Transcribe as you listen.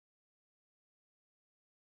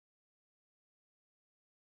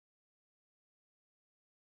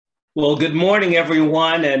Well, good morning,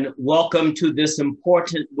 everyone, and welcome to this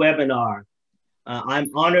important webinar. I'm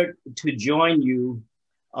honored to join you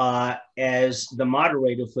as the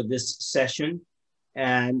moderator for this session.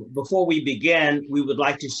 And before we begin, we would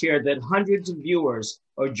like to share that hundreds of viewers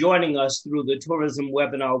are joining us through the Tourism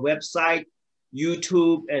Webinar website,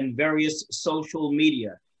 YouTube, and various social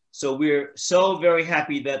media. So we're so very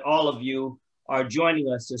happy that all of you are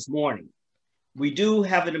joining us this morning. We do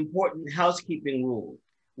have an important housekeeping rule.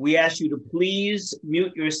 We ask you to please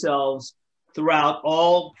mute yourselves throughout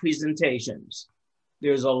all presentations.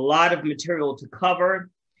 There's a lot of material to cover,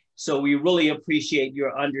 so we really appreciate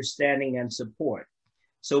your understanding and support.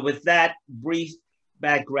 So with that brief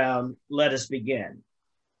background, let us begin.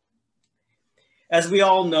 As we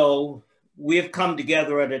all know, we have come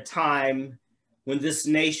together at a time when this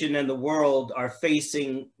nation and the world are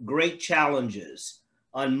facing great challenges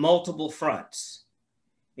on multiple fronts,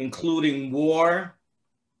 including war,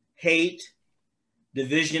 hate,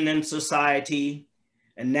 division in society,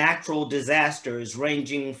 and natural disasters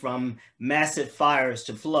ranging from massive fires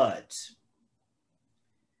to floods.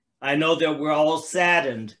 I know that we're all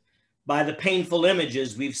saddened by the painful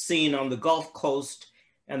images we've seen on the Gulf Coast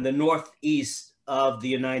and the northeast of the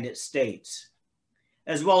United States,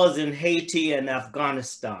 as well as in Haiti and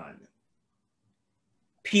Afghanistan.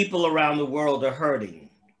 People around the world are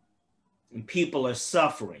hurting, and people are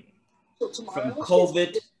suffering from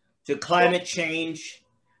COVID to climate change,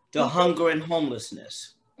 to hunger and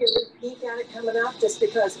homelessness.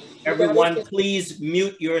 Everyone, please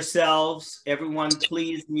mute yourselves. Everyone,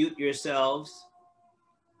 please mute yourselves.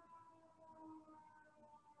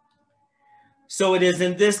 So it is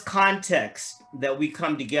in this context that we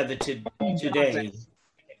come together today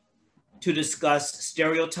to discuss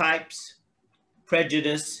stereotypes,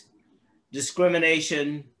 prejudice,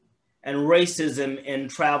 discrimination, and racism in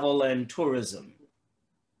travel and tourism.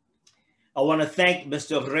 I want to thank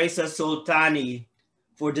Mr. Reza Soltani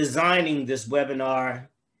for designing this webinar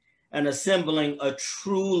and assembling a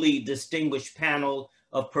truly distinguished panel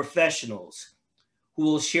of professionals who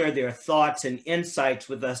will share their thoughts and insights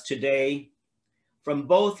with us today from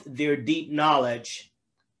both their deep knowledge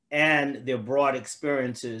and their broad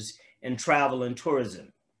experiences in travel and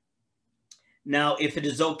tourism. Now, if it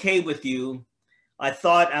is okay with you, I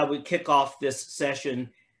thought I would kick off this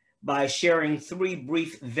session by sharing three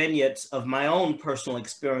brief vignettes of my own personal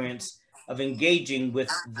experience of engaging with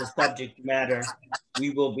the subject matter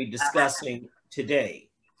we will be discussing today.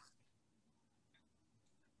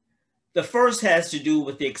 The first has to do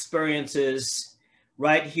with the experiences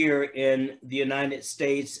right here in the United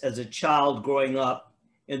States as a child growing up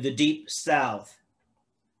in the Deep South.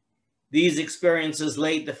 These experiences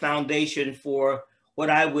laid the foundation for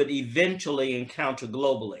what I would eventually encounter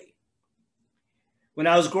globally. When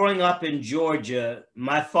I was growing up in Georgia,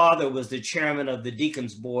 my father was the chairman of the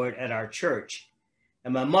Deacons Board at our church,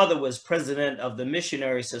 and my mother was president of the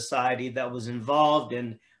missionary society that was involved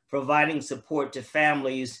in providing support to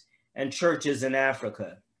families and churches in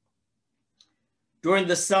Africa. During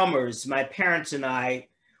the summers, my parents and I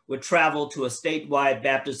would travel to a statewide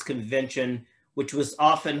Baptist convention, which was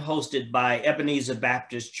often hosted by Ebenezer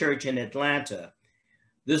Baptist Church in Atlanta.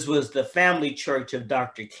 This was the family church of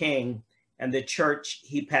Dr. King and the church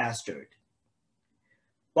he pastored.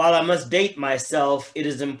 While I must date myself, it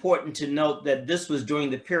is important to note that this was during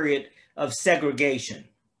the period of segregation,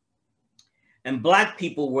 and Black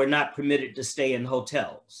people were not permitted to stay in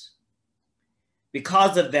hotels.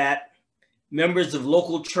 Because of that, members of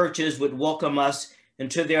local churches would welcome us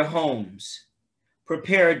into their homes,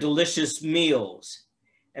 prepare delicious meals,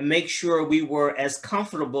 and make sure we were as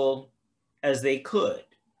comfortable as they could.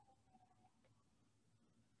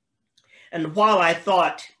 And while I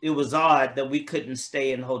thought it was odd that we couldn't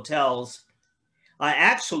stay in hotels, I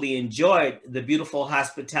actually enjoyed the beautiful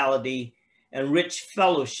hospitality and rich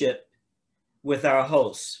fellowship with our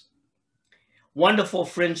hosts. Wonderful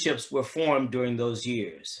friendships were formed during those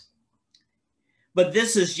years. But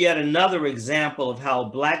this is yet another example of how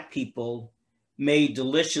Black people made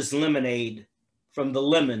delicious lemonade from the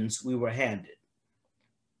lemons we were handed.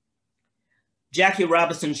 Jackie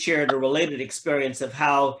Robinson shared a related experience of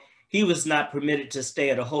how he was not permitted to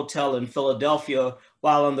stay at a hotel in Philadelphia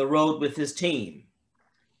while on the road with his team.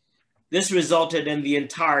 This resulted in the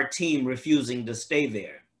entire team refusing to stay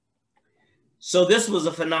there. So this was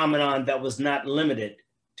a phenomenon that was not limited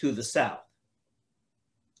to the South.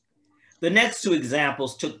 The next two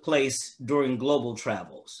examples took place during global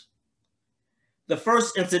travels. The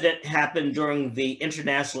first incident happened during the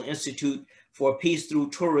International Institute for Peace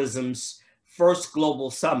Through Tourism's first global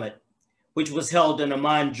summit, which was held in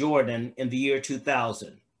Amman, Jordan in the year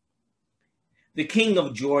 2000. The King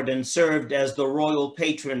of Jordan served as the royal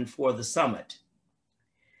patron for the summit.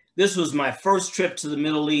 This was my first trip to the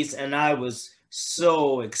Middle East, and I was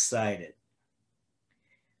so excited.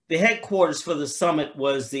 The headquarters for the summit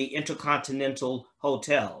was the Intercontinental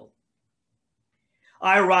Hotel.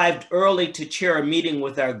 I arrived early to chair a meeting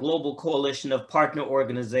with our global coalition of partner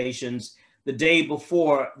organizations the day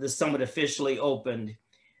before the summit officially opened,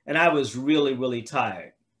 and I was really, really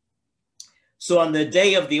tired. So on the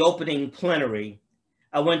day of the opening plenary,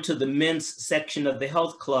 I went to the men's section of the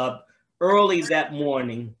health club early that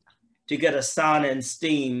morning to get a sauna and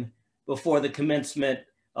steam before the commencement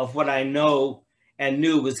of what I know and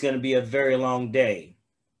knew was going to be a very long day.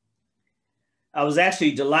 I was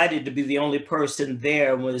actually delighted to be the only person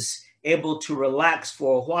there and was able to relax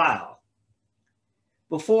for a while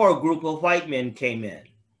before a group of white men came in.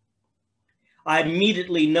 I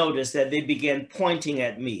immediately noticed that they began pointing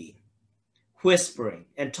at me, whispering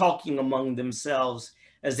and talking among themselves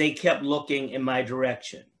as they kept looking in my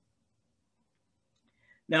direction.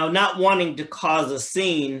 Now, not wanting to cause a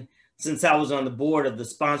scene, since I was on the board of the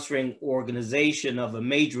sponsoring organization of a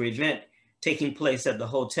major event taking place at the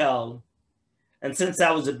hotel, and since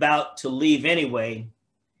I was about to leave anyway,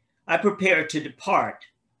 I prepared to depart.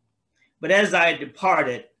 But as I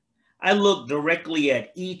departed, I looked directly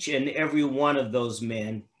at each and every one of those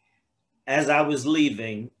men as I was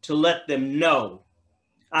leaving to let them know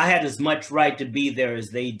I had as much right to be there as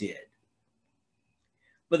they did.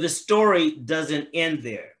 But the story doesn't end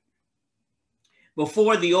there.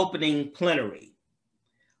 Before the opening plenary,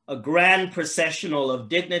 a grand processional of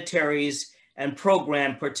dignitaries and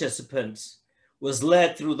program participants was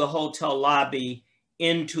led through the hotel lobby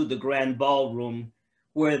into the grand ballroom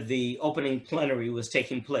where the opening plenary was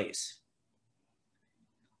taking place.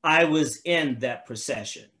 I was in that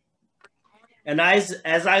procession. And as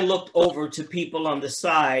I looked over to people on the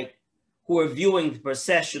side who were viewing the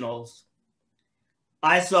processionals,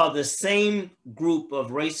 I saw the same group of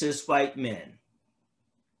racist white men.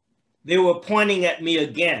 They were pointing at me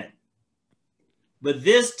again, but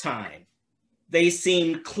this time they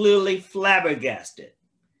seemed clearly flabbergasted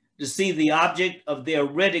to see the object of their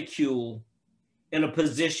ridicule in a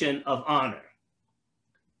position of honor.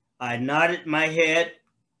 I nodded my head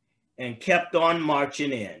and kept on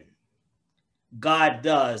marching in. God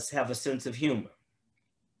does have a sense of humor.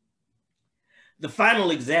 The final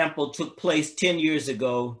example took place 10 years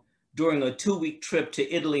ago during a 2-week trip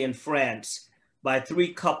to Italy and France by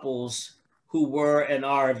 3 couples who were and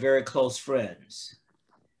are very close friends.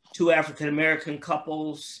 2 African-American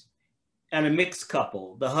couples and a mixed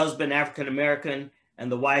couple, the husband African-American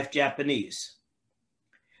and the wife Japanese.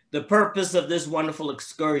 The purpose of this wonderful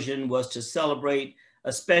excursion was to celebrate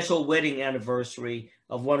a special wedding anniversary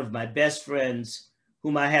of one of my best friends,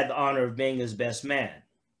 whom I had the honor of being his best man.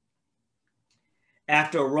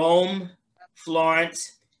 After Rome,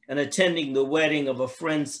 Florence, and attending the wedding of a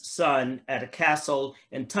friend's son at a castle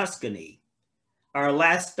in Tuscany, our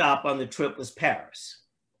last stop on the trip was Paris.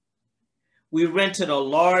 We rented a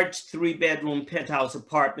large 3-bedroom penthouse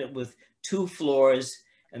apartment with 2 floors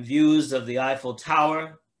and views of the Eiffel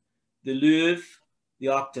Tower, the Louvre, the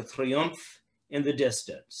Arc de Triomphe in the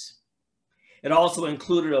distance. It also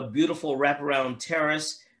included a beautiful wraparound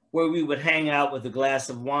terrace where we would hang out with a glass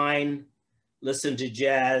of wine, listen to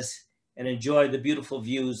jazz, and enjoy the beautiful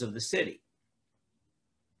views of the city.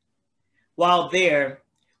 While there,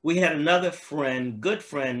 we had another friend, good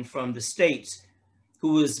friend from the States,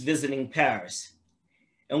 who was visiting Paris,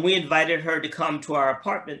 and we invited her to come to our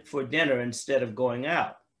apartment for dinner instead of going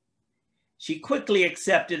out. She quickly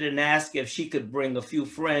accepted and asked if she could bring a few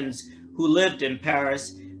friends who lived in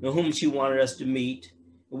Paris and whom she wanted us to meet.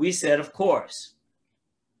 We said, of course.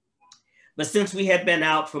 But since we had been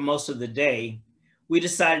out for most of the day, we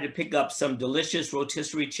decided to pick up some delicious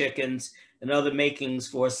rotisserie chickens and other makings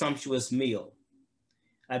for a sumptuous meal.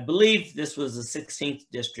 I believe this was the 16th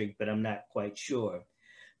district, but I'm not quite sure.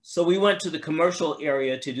 So we went to the commercial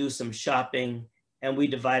area to do some shopping, and we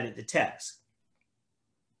divided the task.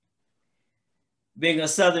 Being a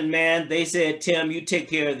Southern man, they said, Tim, you take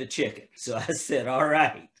care of the chicken. So I said, all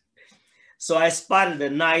right. So I spotted a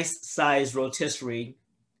nice sized rotisserie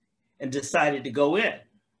and decided to go in.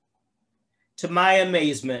 To my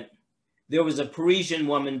amazement, there was a Parisian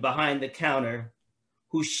woman behind the counter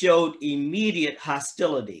who showed immediate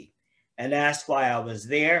hostility and asked why I was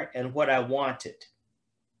there and what I wanted.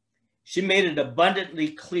 She made it abundantly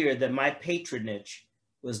clear that my patronage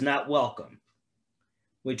was not welcome,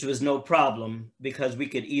 which was no problem because we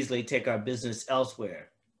could easily take our business elsewhere.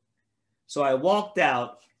 So I walked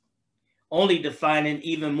out only to find an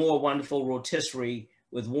even more wonderful rotisserie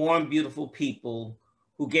with warm, beautiful people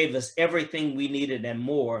who gave us everything we needed and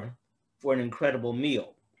more for an incredible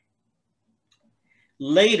meal.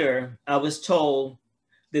 Later, I was told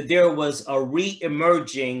that there was a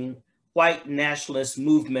re-emerging white nationalist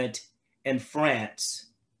movement in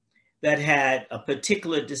France that had a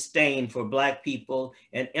particular disdain for Black people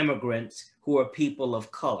and immigrants who are people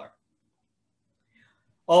of color.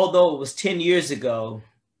 Although it was 10 years ago,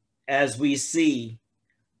 as we see,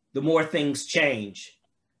 the more things change,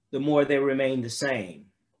 the more they remain the same.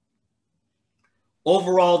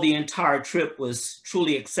 Overall, the entire trip was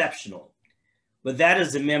truly exceptional, but that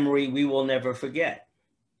is a memory we will never forget.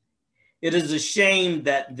 It is a shame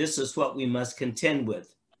that this is what we must contend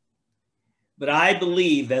with. But I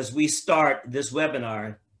believe as we start this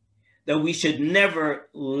webinar, that we should never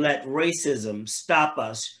let racism stop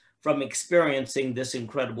us from experiencing this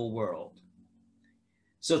incredible world.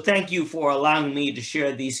 So thank you for allowing me to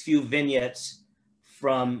share these few vignettes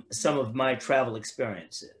from some of my travel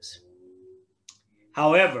experiences.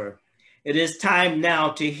 However, it is time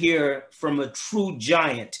now to hear from a true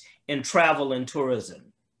giant in travel and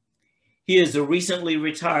tourism. He is the recently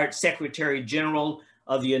retired Secretary General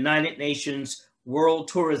of the United Nations World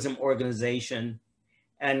Tourism Organization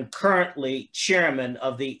and currently chairman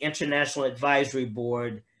of the International Advisory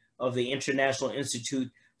Board of the International Institute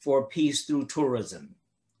for Peace Through Tourism.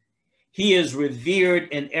 He is revered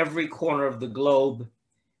in every corner of the globe,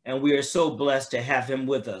 and we are so blessed to have him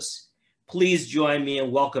with us. Please join me in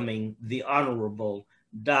welcoming the Honorable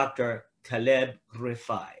Dr. Caleb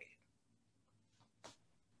Rifai.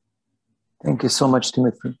 Thank you so much,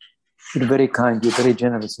 Timothy. You're very kind, you're very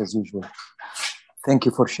generous as usual. Thank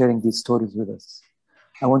you for sharing these stories with us.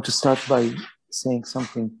 I want to start by saying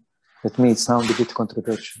something that may sound a bit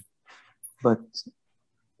controversial, but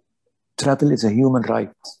travel is a human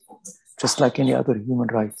right, just like any other human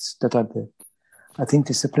rights that are there. I think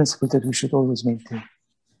this is a principle that we should always maintain.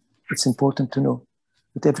 It's important to know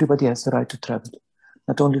that everybody has the right to travel,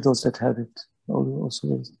 not only those that have it, also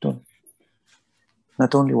those that don't.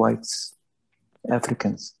 Not only whites,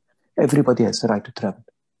 Africans, everybody has the right to travel.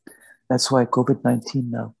 That's why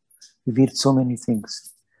COVID-19 now revealed so many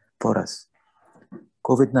things for us.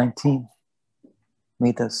 COVID-19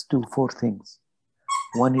 made us do 4 things.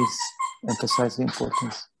 One is emphasize the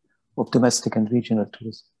importance of domestic and regional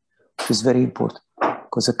tourism, which is very important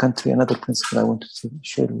because a country, another principle I want to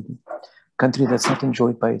share with you, a country that's not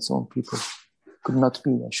enjoyed by its own people could not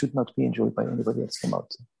be and should not be enjoyed by anybody else from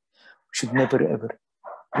outside. We should never ever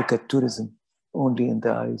look at tourism only in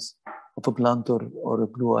the eyes of a blonde or a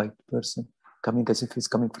blue-eyed person coming as if he's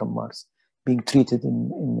coming from Mars, being treated in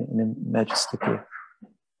a majestic way,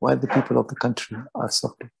 while the people of the country are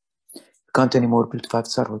suffering. You can't anymore build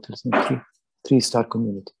 5-star hotels in 3-star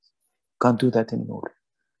communities. You can't do that anymore.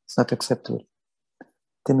 It's not acceptable.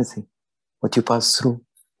 Timothy, what you pass through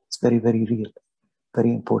is very, very real,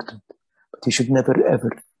 very important. But you should never,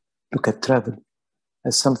 ever look at travel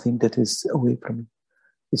as something that is away from you.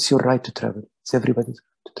 It's your right to travel. It's everybody's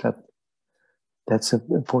right to travel. That's an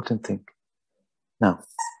important thing. Now,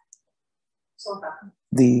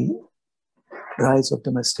 the rise of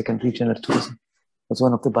domestic and regional tourism was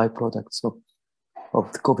one of the byproducts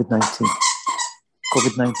of the COVID-19.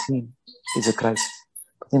 COVID-19 is a crisis.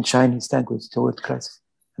 But in Chinese language, the word crisis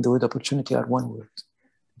and the word opportunity are one word.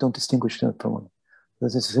 Don't distinguish them from one.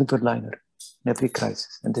 There's a silver liner in every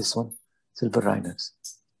crisis, and this one, silver liners.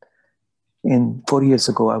 4 years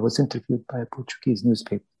ago, I was interviewed by a Portuguese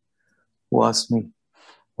newspaper who asked me,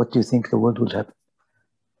 what do you think the world will happen?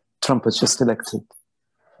 Trump was just elected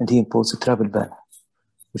and he imposed a travel ban,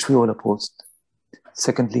 which we all opposed.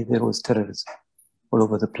 Secondly, there was terrorism all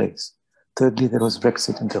over the place. Thirdly, there was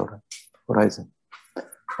Brexit in the horizon.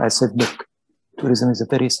 I said, look, tourism is a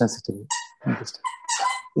very sensitive industry.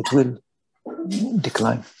 It will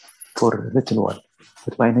decline for a little while,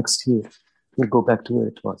 but by next year, we'll go back to where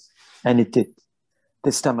it was. And it did.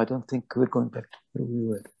 This time, I don't think we're going back to where we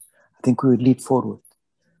were. I think we will lead forward,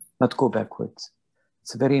 not go backwards.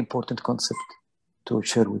 It's a very important concept to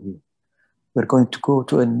share with you. We're going to go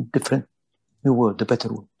to a different new world, a better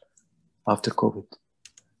world, after COVID,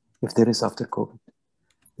 if there is after COVID.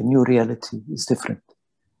 The new reality is different.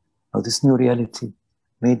 Now, this new reality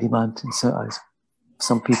may demand in some eyes,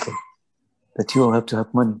 some people, that you all have to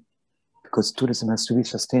have money because tourism has to be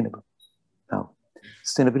sustainable. Now,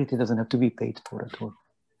 sustainability doesn't have to be paid for at all.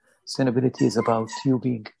 Sustainability is about you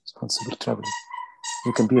being responsible travelers.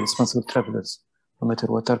 We can be responsible travelers no matter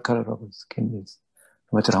what our color of our skin is,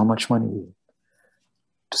 no matter how much money we have.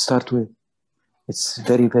 To start with, it's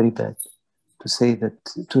very, very bad to say that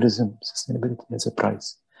tourism sustainability has a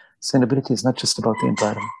price. Sustainability is not just about the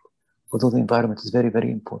environment, although the environment is very,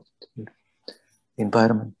 very important here. The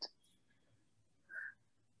environment.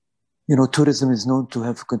 You know, tourism is known to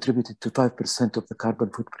have contributed to 5% of the carbon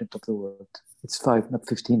footprint of the world. It's 5, not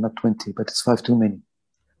 15, not 20, but it's 5 too many.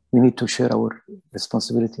 We need to share our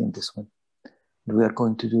responsibility in this one. And we are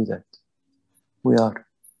going to do that.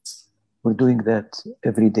 We're doing that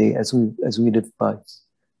every day as we live by,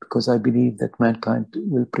 because I believe that mankind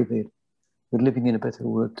will prevail. We're living in a better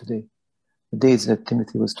world today. The days that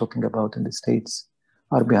Timothy was talking about in the States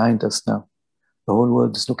are behind us now. The whole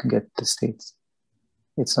world is looking at the States.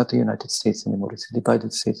 It's not the United States anymore. It's the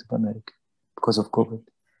divided States of America because of COVID.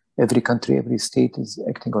 Every country, every state is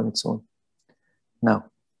acting on its own.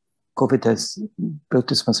 Now, COVID has brought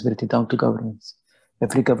responsibility down to governments.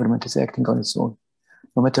 Every government is acting on its own.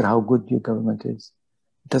 No matter how good your government is,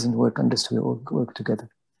 it doesn't work unless we all work together.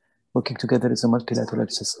 Working together is a multilateral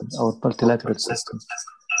system. Our multilateral system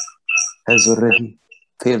has already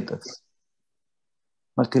failed us.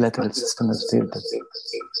 Multilateral system has failed us.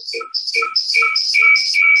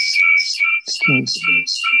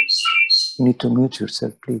 You need to mute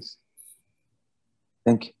yourself, please.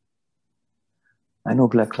 Thank you. I know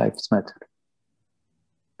Black Lives Matter.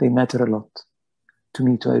 They matter a lot to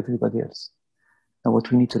me, to everybody else. Now,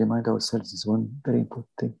 what we need to remind ourselves is one very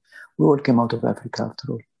important thing. We all came out of Africa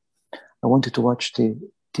after all. I wanted to watch the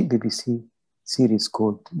BBC series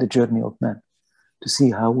called The Journey of Man to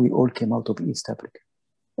see how we all came out of East Africa.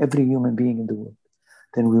 Every human being in the world.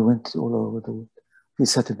 Then we went all over the world. We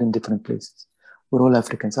settled in different places. We're all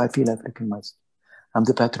Africans. I feel African myself. I'm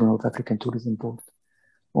the patron of African Tourism Board,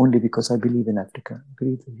 only because I believe in Africa. I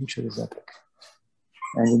believe the future is Africa.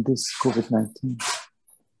 And in this COVID-19,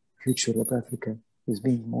 future of Africa is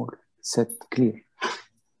being more set clear.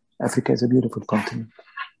 Africa is a beautiful continent.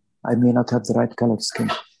 I may not have the right color of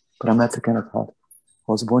skin, but I'm African at heart.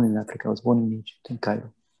 I was born in Africa. I was born in Egypt, in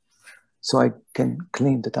Cairo. So I can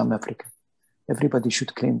claim that I'm African. Everybody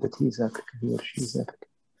should claim that he is African, he or she is African.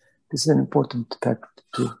 This is an important fact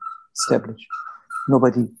to establish.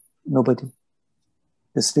 Nobody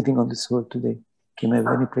that's living on this world today can have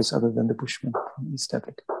any place other than the Bushmen from East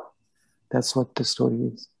Africa. That's what the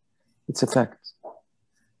story is. It's a fact.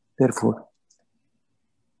 Therefore,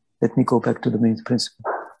 let me go back to the main principle.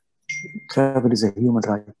 Travel is a human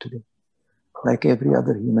right today. Like every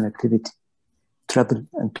other human activity, travel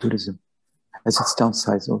and tourism has its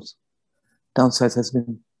downsides also. Downsides has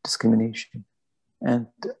been discrimination and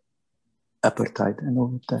apartheid and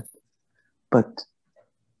all of that. But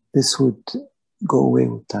this would go away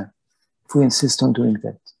with time. If we insist on doing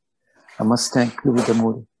that, I must thank Louis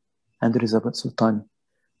D'Amore and Rizabad Sultani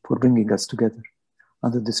for bringing us together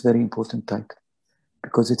under this very important title,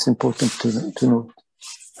 because it's important to note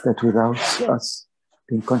that without us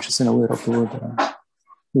being conscious and aware of the world around us,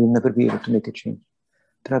 we will never be able to make a change.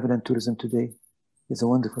 Travel and tourism today is a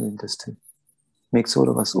wonderful industry. Makes all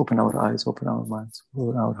of us open our eyes, open our minds,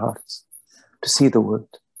 open our hearts to see the world.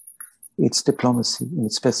 It's diplomacy in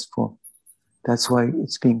its best form. That's why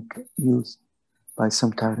it's being used by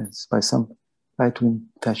some tyrants, by some right-wing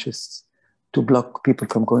fascists to block people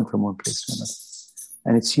from going from one place to another.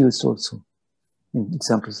 And it's used also in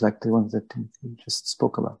examples like the ones that Timothy just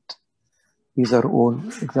spoke about. These are all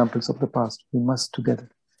examples of the past. We must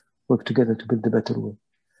work together to build a better world.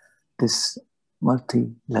 This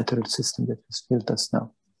multilateral system that has failed us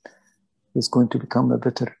now is going to become a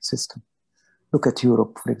better system. Look at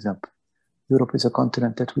Europe, for example. Europe is a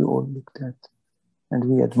continent that we all looked at and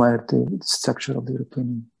we admired the structure of the European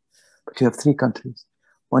Union. But you have 3 countries.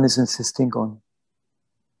 One is insisting on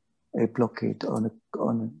a blockade,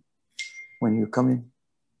 when you come in,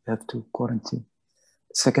 you have to quarantine.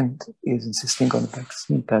 The second is insisting on a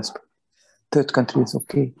vaccine passport. Third country is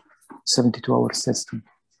okay, 72-hour system.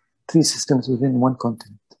 3 systems within one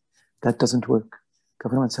continent. That doesn't work.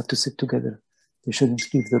 Governments have to sit together. They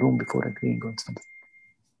shouldn't leave the room before agreeing on something.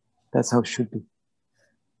 That's how it should be.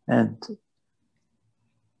 And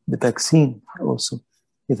the vaccine also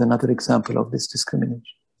is another example of this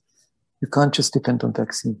discrimination. You can't just depend on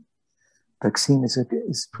vaccine. Vaccine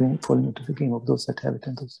is falling into the game of those that have it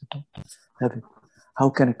and those that don't have it. How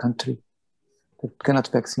can a country that cannot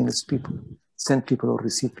vaccinate its people send people or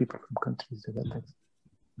receive people from countries that have vaccine?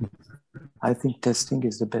 I think testing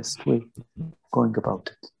is the best way of going about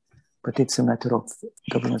it. But it's a matter of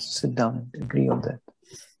governments to sit down and agree on that.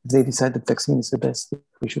 If they decide that vaccine is the best,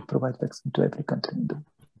 we should provide vaccine to every country in the world.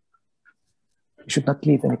 We should not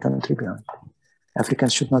leave any country behind.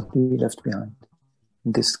 Africans should not be left behind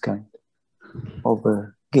in this kind of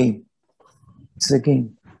a game. It's a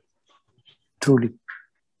game, truly.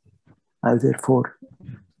 I therefore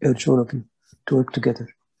urge all of you to work together,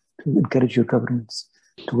 to encourage your governments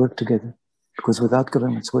to work together, because without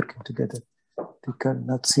governments working together, We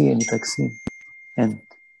cannot see any vaccine and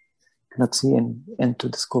cannot see any end to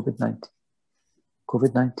this COVID-19.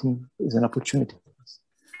 COVID-19 is an opportunity for us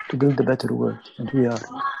to build a better world, and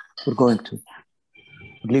we're going to.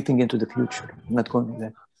 We're leaping into the future, not going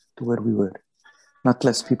back to where we were. Not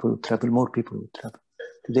less people would travel, more people would travel.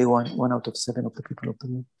 Today, one out of 7 of the people of the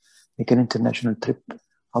world make an international trip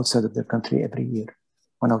outside of their country every year.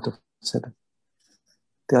 1 out of 7.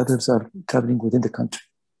 The others are traveling within the country,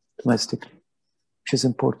 domestically, which is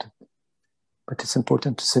important. But it's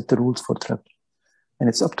important to set the rules for travel. And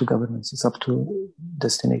it's up to governments, it's up to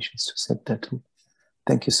destinations to set that rule.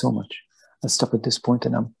 Thank you so much. I'll stop at this point,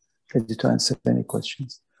 and I'm ready to answer any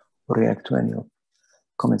questions or react to any of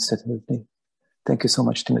comments that have been made. Thank you so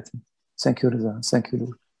much, Timothy. Thank you, Reza. Thank you,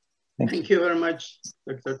 Lou. Thank you very much,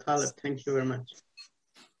 Dr. Taleb. Thank you very much.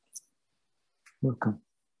 Welcome.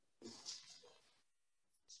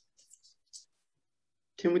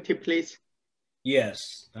 Timothy, please.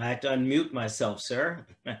 Yes, I had to unmute myself, sir.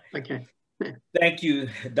 Okay. Thank you,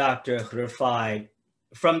 Dr. Rafai.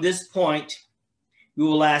 From this point, we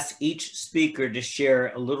will ask each speaker to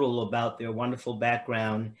share a little about their wonderful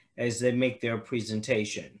background as they make their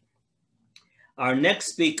presentation. Our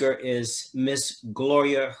next speaker is Miss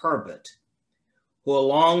Gloria Herbert, who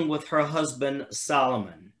along with her husband,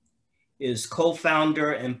 Solomon, is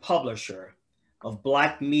co-founder and publisher of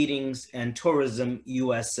Black Meetings and Tourism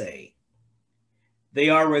USA. They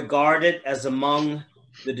are regarded as among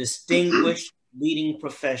the distinguished leading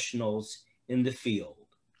professionals in the field.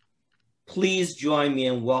 Please join me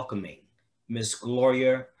in welcoming Miss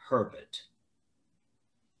Gloria Herbert.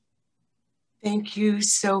 Thank you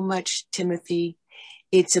so much, Timothy.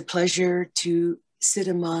 It's a pleasure to sit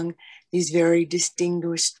among these very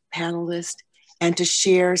distinguished panelists and to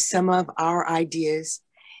share some of our ideas.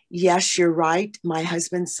 Yes, you're right. My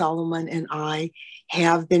husband, Solomon, and I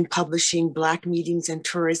have been publishing Black Meetings and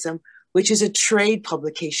Tourism, which is a trade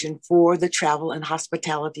publication for the travel and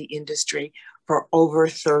hospitality industry for over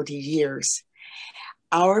 30 years.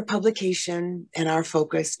 Our publication and our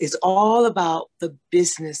focus is all about the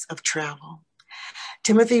business of travel.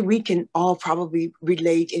 Timothy, we can all probably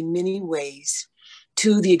relate in many ways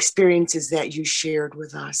to the experiences that you shared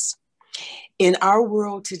with us. In our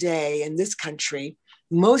world today, in this country,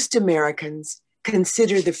 most Americans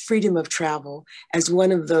consider the freedom of travel as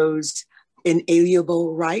one of those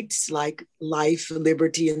inalienable rights like life,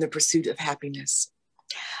 liberty, and the pursuit of happiness.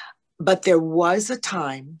 But there was a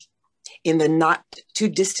time in the not too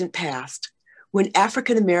distant past when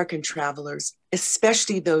African-American travelers,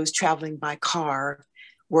 especially those traveling by car,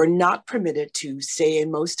 were not permitted to stay in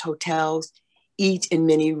most hotels, eat in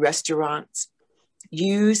many restaurants,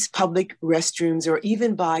 use public restrooms, or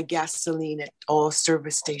even buy gasoline at all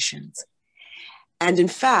service stations. And in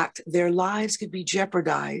fact, their lives could be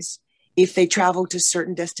jeopardized if they traveled to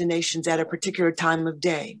certain destinations at a particular time of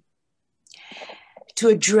day. To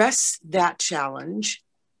address that challenge,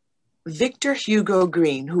 Victor Hugo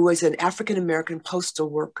Green, who was an African-American postal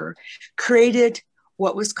worker, created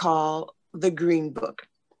what was called the Green Book.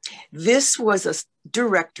 This was a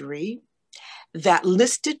directory that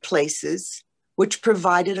listed places which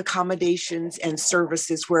provided accommodations and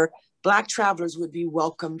services where Black travelers would be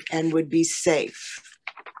welcomed and would be safe.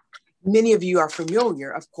 Many of you are familiar,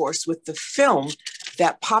 of course, with the film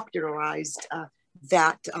that popularized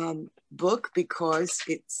that book because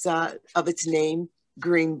it's of its name,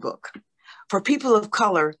 Green Book. For people of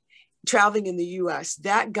color traveling in the US,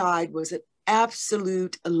 that guide was an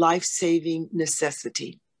absolute life-saving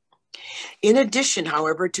necessity. In addition,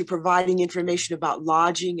 however, to providing information about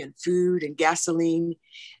lodging and food and gasoline,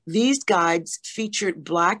 these guides featured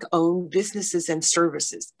Black-owned businesses and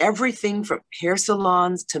services, everything from hair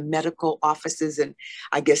salons to medical offices and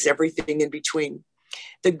I guess everything in between.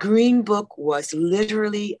 The Green Book was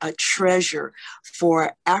literally a treasure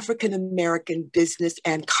for African-American business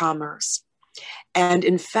and commerce. And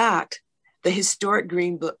in fact, the historic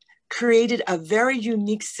Green Book created a very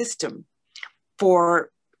unique system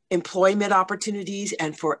for employment opportunities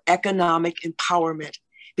and for economic empowerment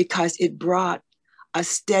because it brought a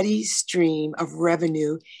steady stream of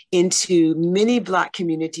revenue into many Black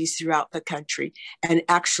communities throughout the country and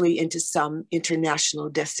actually into some international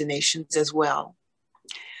destinations as well.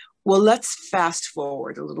 Well, let's fast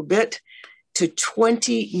forward a little bit to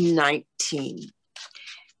 2019.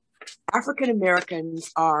 African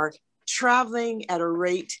Americans are traveling at a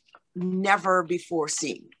rate never before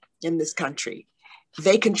seen in this country.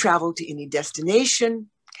 They can travel to any destination,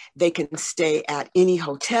 they can stay at any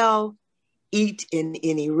hotel, eat in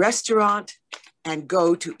any restaurant, and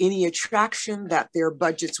go to any attraction that their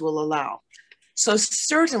budgets will allow. So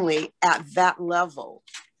certainly at that level,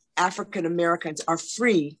 African Americans are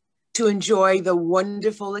free to enjoy the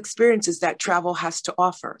wonderful experiences that travel has to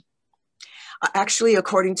offer. Actually,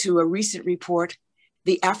 according to a recent report,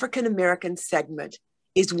 the African American segment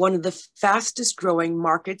is one of the fastest growing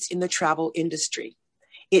markets in the travel industry.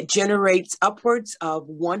 It generates upwards of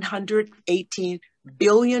 $118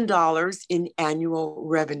 billion in annual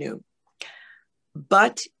revenue.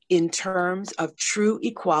 But in terms of true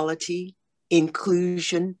equality,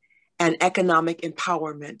 inclusion, and economic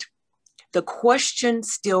empowerment, the question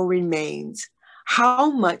still remains,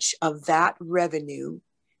 how much of that revenue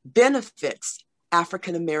benefits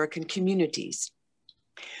African American communities?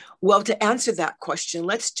 Well, to answer that question,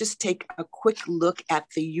 let's just take a quick look at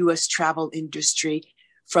the US travel industry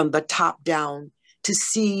from the top down to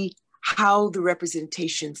see how the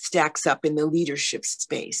representation stacks up in the leadership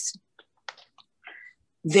space.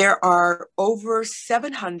 There are over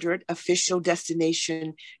 700 official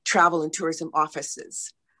destination travel and tourism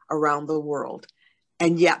offices around the world.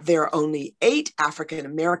 And yet there are only 8 African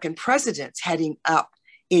American presidents heading up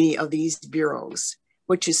any of these bureaus,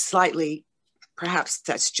 which is slightly, perhaps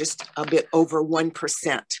that's just a bit over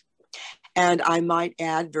 1%. And I might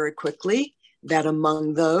add very quickly that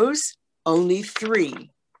among those, only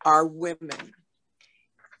 3 are women.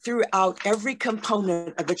 Throughout every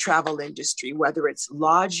component of the travel industry, whether it's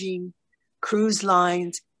lodging, cruise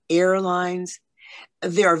lines, airlines,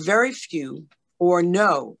 there are very few or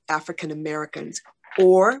no African Americans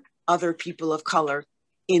or other people of color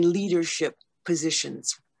in leadership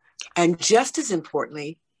positions. And just as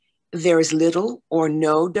importantly, there is little or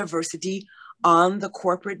no diversity on the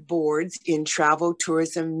corporate boards in travel,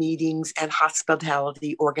 tourism, meetings, and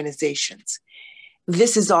hospitality organizations.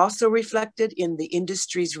 This is also reflected in the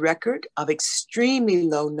industry's record of extremely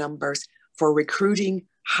low numbers for recruiting,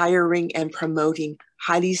 hiring, and promoting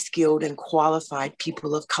highly skilled and qualified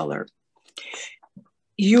people of color.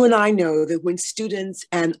 You and I know that when students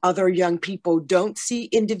and other young people don't see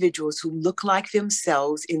individuals who look like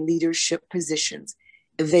themselves in leadership positions,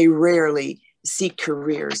 they rarely seek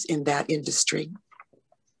careers in that industry.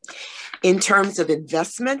 In terms of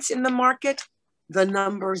investments in the market, the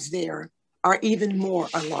numbers there are even more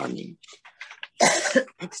alarming.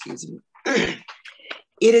 Excuse me.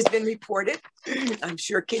 It has been reported, I'm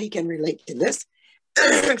sure Kitty can relate to this,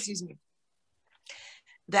 excuse me,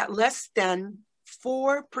 that less than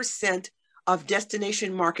 4% of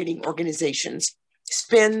destination marketing organizations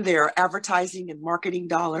spend their advertising and marketing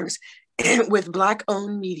dollars with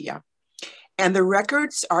Black-owned media. And the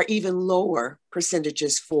records are even lower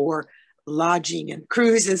percentages for lodging and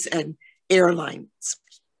cruises and airlines.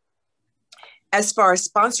 As far as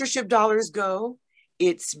sponsorship dollars go,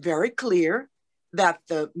 it's very clear that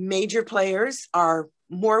the major players are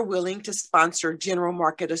more willing to sponsor general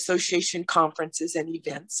market association conferences and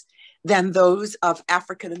events than those of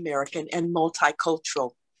African American and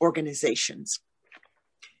multicultural organizations.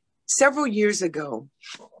 Several years ago,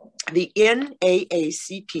 the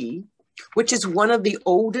NAACP, which is one of the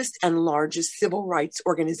oldest and largest civil rights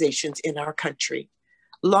organizations in our country,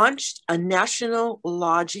 launched a national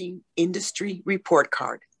lodging industry report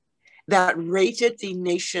card that rated the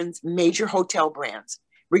nation's major hotel brands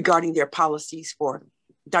regarding their policies for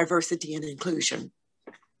diversity and inclusion.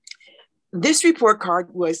 This report card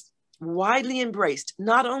was widely embraced,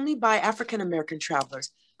 not only by African American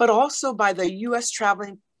travelers, but also by the US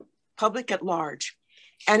traveling public at large.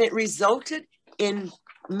 And it resulted in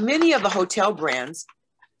many of the hotel brands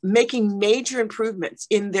making major improvements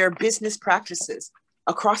in their business practices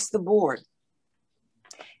across the board.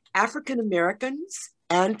 African Americans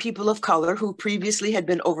and people of color who previously had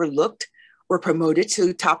been overlooked were promoted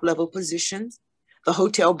to top-level positions. The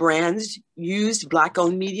hotel brands used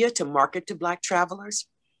Black-owned media to market to Black travelers.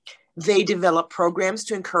 They developed programs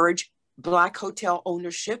to encourage Black hotel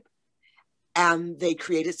ownership, and they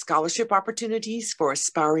created scholarship opportunities for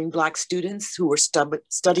aspiring Black students who were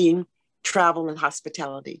studying travel and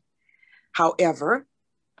hospitality. However,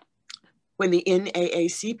 when the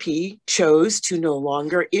NAACP chose to no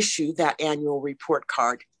longer issue that annual report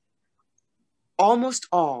card, almost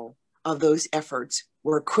all of those efforts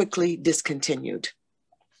were quickly discontinued.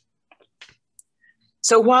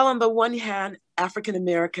 So while on the one hand, African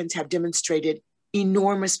Americans have demonstrated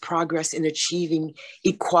enormous progress in achieving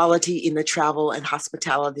equality in the travel and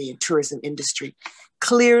hospitality and tourism industry,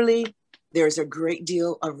 clearly there's a great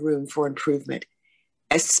deal of room for improvement,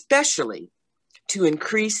 especially to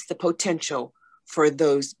increase the potential for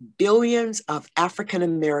those billions of African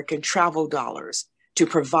American travel dollars to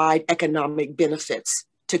provide economic benefits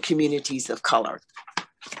to communities of color.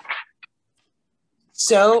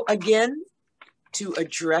 So again, to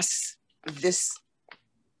address this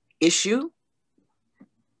issue,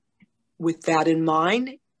 with that in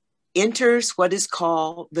mind, enters what is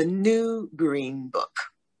called the New Green Book.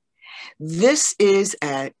 This is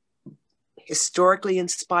historically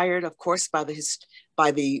inspired, of course, by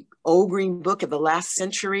the Old Green Book of the last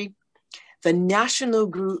century. The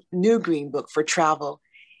National New Green Book for Travel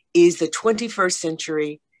is the 21st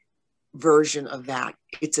century version of that.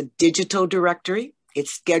 It's a digital directory.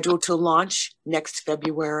 It's scheduled to launch next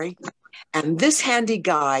February. And this handy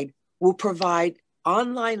guide will provide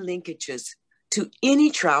online linkages to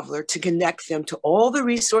any traveler to connect them to all the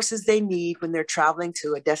resources they need when they're traveling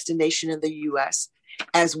to a destination in the US,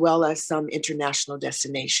 as well as some international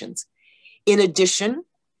destinations. In addition,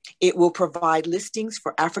 it will provide listings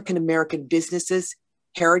for African American businesses,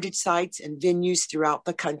 heritage sites, and venues throughout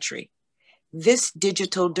the country. This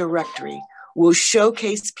digital directory will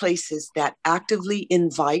showcase places that actively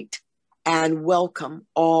invite and welcome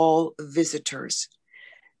all visitors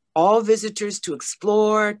to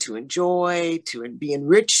explore, to enjoy, to be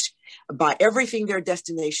enriched by everything their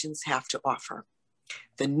destinations have to offer.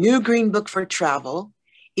 The New Green Book for Travel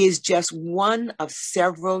is just one of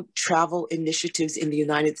several travel initiatives in the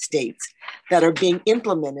United States that are being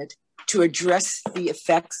implemented to address the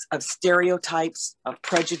effects of stereotypes, of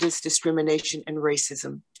prejudice, discrimination, and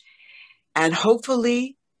racism. And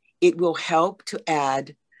hopefully it will help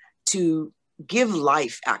to give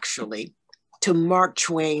life, actually, to Mark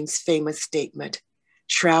Twain's famous statement,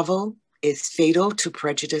 "Travel is fatal to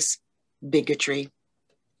prejudice, bigotry,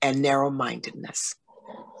 and narrow-mindedness."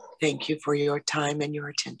 Thank you for your time and your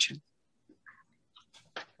attention.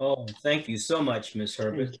 Oh, thank you so much, Ms.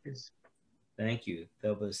 Herbert. Thank you. Thank you.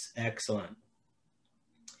 That was excellent.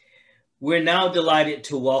 We're now delighted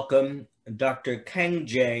to welcome Dr.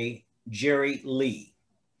 Kang-jae Jerry Lee,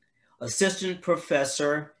 Assistant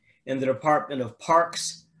Professor in the Department of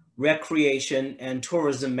Parks, Recreation, and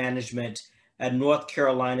Tourism Management at North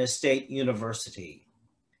Carolina State University.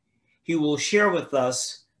 He will share with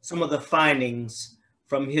us some of the findings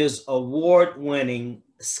from his award-winning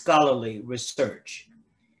scholarly research.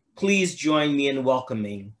 Please join me in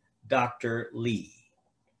welcoming Dr. Lee.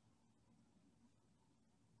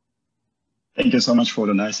 Thank you so much for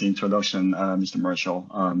the nice introduction, Mr. Marshall.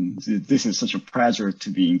 This is such a pleasure to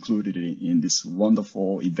be included in this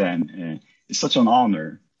wonderful event, and it's such an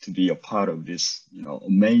honor to be a part of this,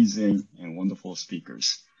 amazing and wonderful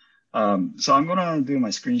speakers. So I'm gonna do my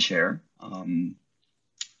screen share.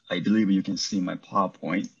 I believe you can see my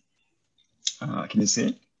PowerPoint. Can you see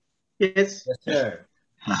it? Yes. Yes, sir.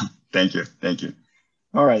 Thank you.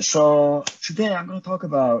 All right, so today I'm going to talk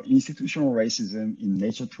about institutional racism in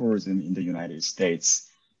nature tourism in the United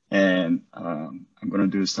States. And I'm going to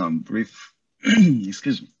do some brief,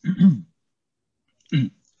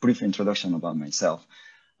 brief introduction about myself.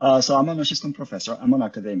 So I'm an assistant professor. I'm an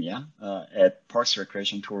academia at Parks,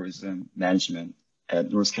 Recreation, Tourism Management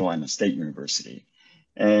at North Carolina State University.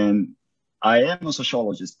 And I am a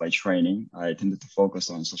sociologist by training. I tended to focus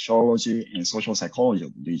on sociology and social psychology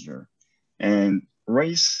of leisure. And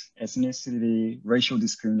race, ethnicity, racial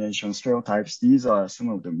discrimination, stereotypes, these are some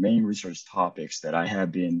of the main research topics that I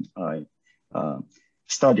have been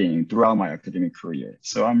studying throughout my academic career.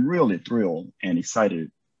 So I'm really thrilled and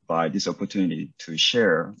excited by this opportunity to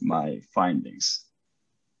share my findings.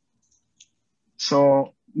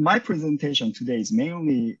 So my presentation today is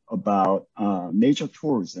mainly about nature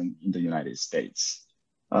tourism in the United States.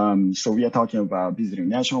 So we are talking about visiting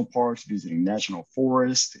national parks, visiting national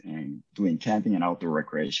forests, and doing camping and outdoor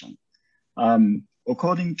recreation.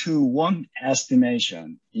 According to one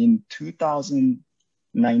estimation, in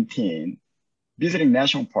 2019, visiting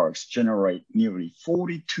national parks generate nearly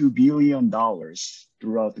 $42 billion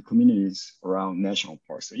throughout the communities around national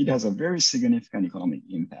parks. So it has a very significant economic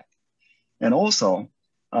impact. And also,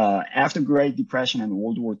 after Great Depression and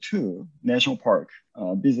World War II, national park,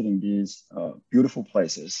 visiting these beautiful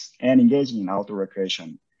places and engaging in outdoor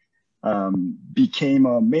recreation became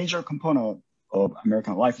a major component of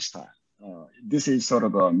American lifestyle. This is sort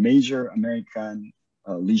of a major American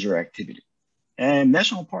leisure activity. And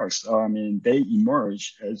national parks, they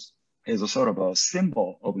emerge as a sort of a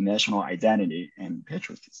symbol of national identity and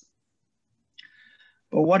patriotism.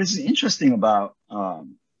 But what is interesting about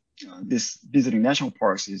this visiting national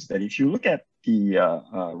parks is that if you look at the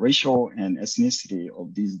racial and ethnicity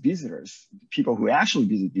of these visitors, people who actually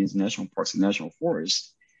visit these national parks and national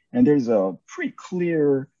forests, and there's a pretty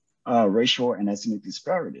clear racial and ethnic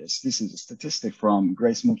disparities. This is a statistic from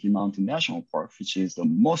Great Smoky Mountain National Park, which is the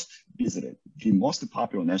most visited, the most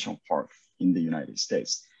popular national park in the United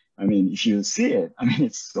States. If you see it,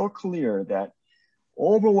 it's so clear that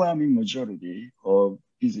overwhelming majority of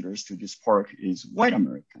visitors to this park is white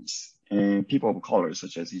Americans. and people of color,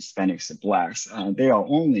 such as Hispanics and Blacks, they are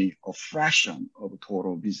only a fraction of the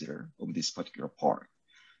total visitor of this particular park.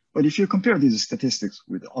 But if you compare these statistics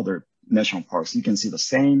with other national parks, you can see the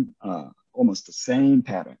same, almost the same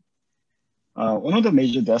pattern. One of the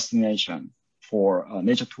major destinations for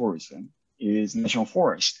nature tourism is national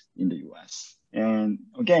forest in the US. And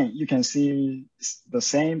again, you can see the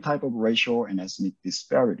same type of racial and ethnic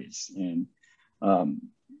disparities. And,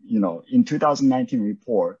 in 2019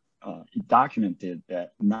 report, it documented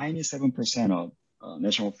that 97% of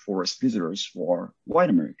national forest visitors were white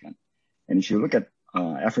American. And if you look at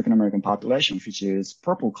African-American population, which is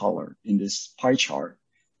purple color in this pie chart,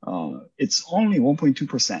 it's only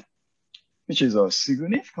 1.2%, which is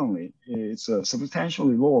it's a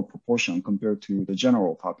substantially lower proportion compared to the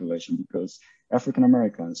general population, because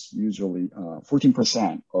African-Americans usually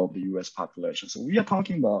 14% of the US population. So we are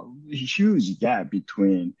talking about a huge gap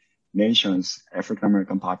between nation's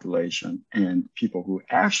African-American population and people who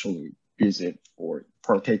actually visit or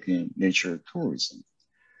partake in nature tourism.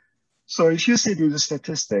 So if you see these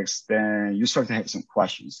statistics, then you start to have some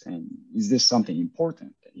questions. And is this something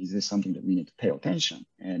important? Is this something that we need to pay attention?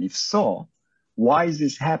 And if so, why is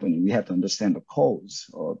this happening? We have to understand the cause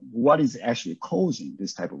of what is actually causing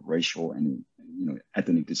this type of racial and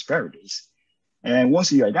ethnic disparities. And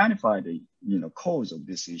once you identify the cause of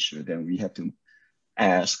this issue, then we have to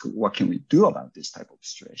ask, what can we do about this type of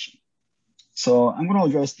situation? So I'm going to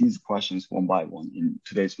address these questions one by one in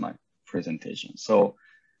today's my presentation. So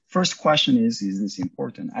first question is this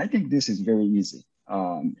important? I think this is very easy.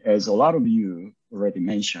 As a lot of you already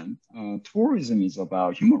mentioned, tourism is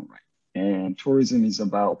about human rights. And tourism is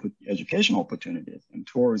about educational opportunities. And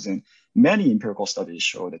tourism, many empirical studies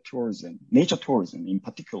show that tourism, nature tourism in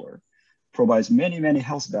particular, provides many, many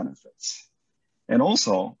health benefits. And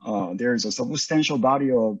also, there is a substantial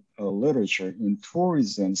body of literature in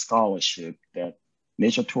tourism scholarship that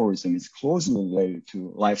nature tourism is closely related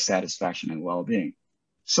to life satisfaction and well-being.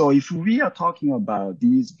 So if we are talking about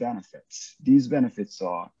these benefits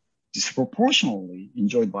are disproportionately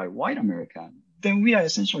enjoyed by white Americans, then we are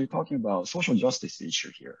essentially talking about social justice issue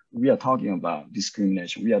here. We are talking about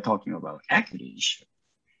discrimination. We are talking about equity issue.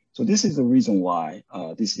 So this is the reason why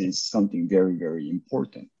this is something very, very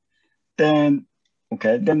important. Then,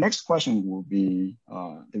 okay, the next question will be,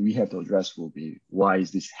 that we have to address will be, why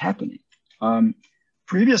is this happening?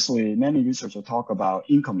 Previously, many researchers talk about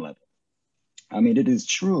income level. I mean, it is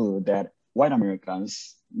true that white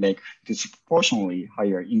Americans make disproportionately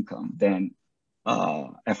higher income than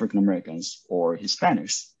African Americans or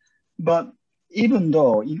Hispanics. But even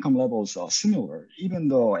though income levels are similar, even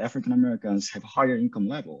though African Americans have higher income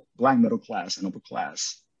level, Black middle class and upper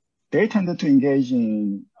class, they tended to engage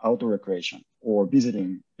in outdoor recreation or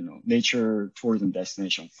visiting nature tourism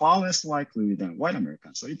destination far less likely than white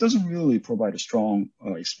Americans. So it doesn't really provide a strong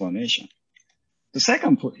explanation. The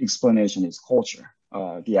second explanation is culture.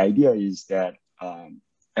 The idea is that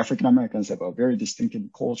African Americans have a very distinctive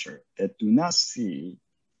culture that do not see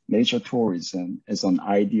nature tourism as an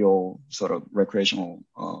ideal sort of recreational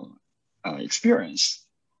experience.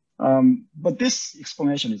 But this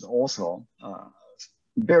explanation is also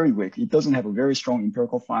very weak. It doesn't have a very strong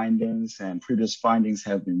empirical findings, and previous findings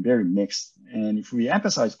have been very mixed. And if we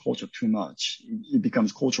emphasize culture too much, it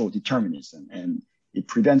becomes cultural determinism, and it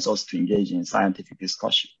prevents us to engage in scientific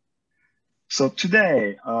discussion. So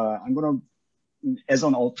today, I'm going to, as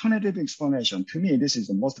an alternative explanation, to me, this is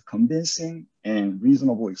the most convincing and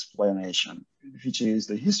reasonable explanation, which is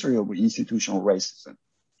the history of institutional racism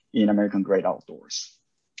in American great outdoors.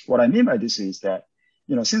 What I mean by this is that,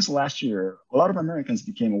 since last year, a lot of Americans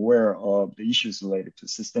became aware of the issues related to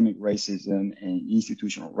systemic racism and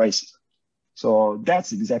institutional racism. So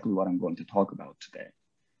that's exactly what I'm going to talk about today.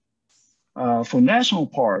 For national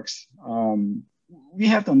parks, we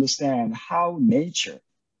have to understand how nature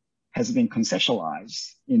has been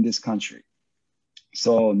conceptualized in this country.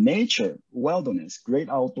 So nature, wilderness, great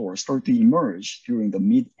outdoors started to emerge during the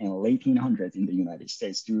mid and late 1800s in the United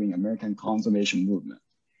States during American conservation movement.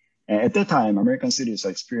 And at that time, American cities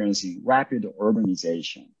are experiencing rapid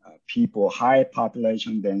urbanization, high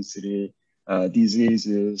population density,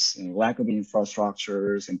 diseases, and lack of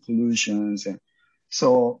infrastructures and pollutions. And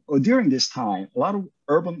so during this time, a lot of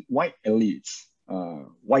urban white elites,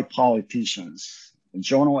 white politicians,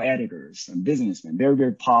 journal editors and businessmen, very,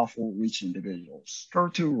 very powerful, rich individuals,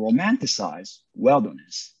 start to romanticize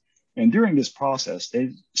wilderness. And during this process,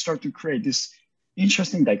 they start to create this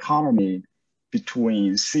interesting dichotomy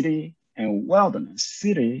between city and wilderness.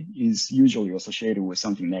 City is usually associated with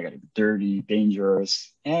something negative, dirty,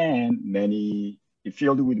 dangerous, and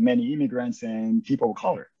filled with many immigrants and people of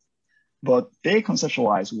color. but they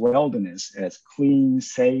conceptualize wilderness as clean,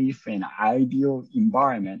 safe, and ideal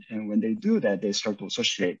environment. And when they do that, they start to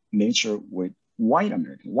associate nature with white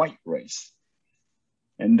American, white race.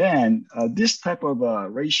 And then this type of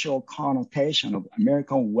racial connotation of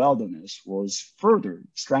American wilderness was further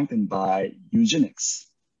strengthened by eugenics.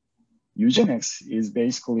 Eugenics is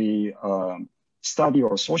basically study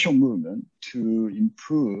or social movement to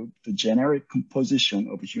improve the generic composition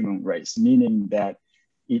of the human race, meaning that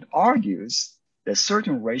it argues that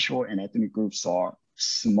certain racial and ethnic groups are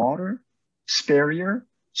smarter, superior,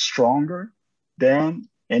 stronger than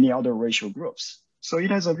any other racial groups. So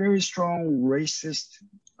it has a very strong racist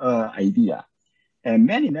idea. And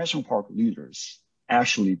many national park leaders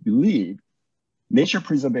actually believe nature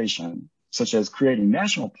preservation, such as creating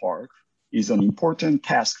national park, is an important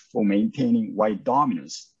task for maintaining white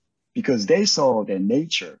dominance, because they saw that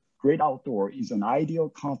nature, great outdoor, is an ideal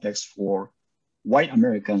context for white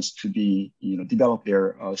Americans to be, develop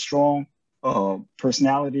their strong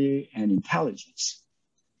personality and intelligence.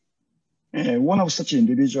 And one of such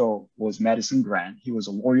individual was Madison Grant. He was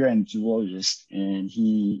a lawyer and zoologist, and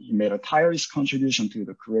he made a tireless contribution to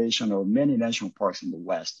the creation of many national parks in the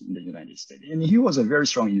West, in the United States. And he was a very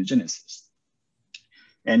strong eugenicist.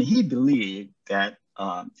 And he believed that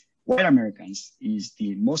white Americans is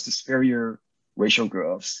the most superior racial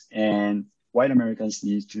groups, and white Americans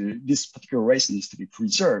this particular race needs to be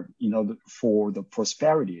preserved in order for the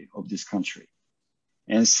prosperity of this country.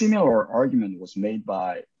 And similar argument was made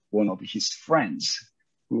by one of his friends,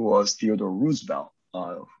 who was Theodore Roosevelt.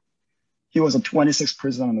 He was the 26th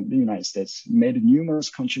president of the United States, made numerous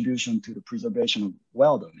contributions to the preservation of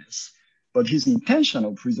wilderness. But his intention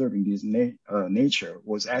of preserving this nature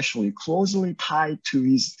was actually closely tied to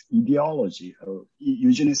his ideology,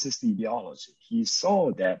 eugenicist ideology. He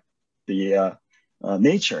saw that the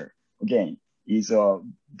nature, again, is the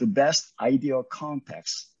best ideal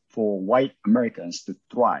context for white Americans to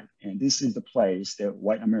thrive. And this is the place that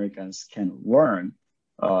white Americans can learn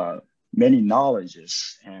many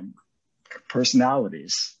knowledges and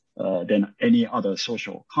personalities than any other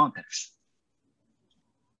social context.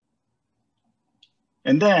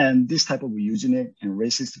 And then this type of eugenic and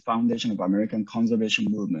racist foundation of American conservation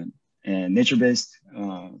movement and nature-based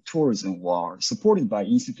tourism were supported by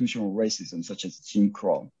institutional racism, such as Jim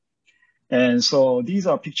Crow. And so these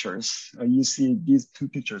are pictures. You see these two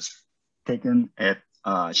pictures taken at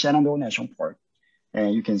Shenandoah National Park.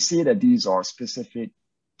 And you can see that these are specific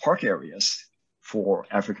park areas for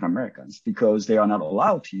African Americans, because they are not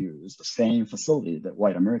allowed to use the same facility that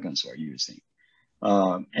white Americans are using.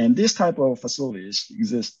 And this type of facilities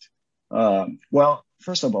exist. Well,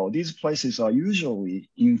 first of all, these places are usually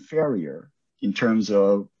inferior in terms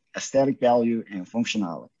of aesthetic value and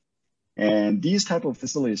functionality. And these type of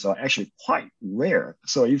facilities are actually quite rare.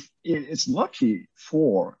 So if it's lucky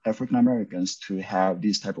for African Americans to have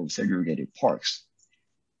these type of segregated parks.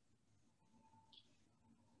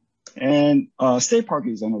 And state park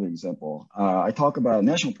is another example. I talk about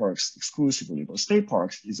national parks exclusively, but state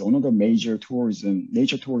parks is another major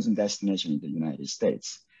nature tourism destination in the United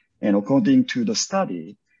States. And according to the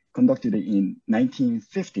study conducted in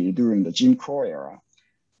 1950 during the Jim Crow era,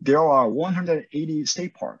 there are 180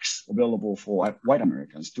 state parks available for white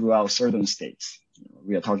Americans throughout certain states.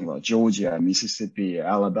 We are talking about Georgia, Mississippi,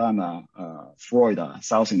 Alabama, Florida,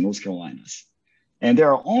 South and North Carolinas. And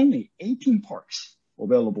there are only 18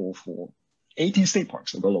 state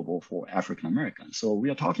parks available for African Americans. So we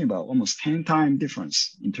are talking about almost 10 times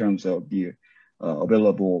difference in terms of the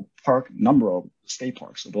available number of state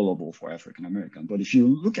parks available for African American. But if you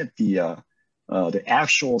look at the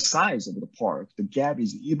actual size of the park, the gap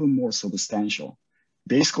is even more substantial.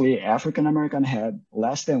 Basically, African American had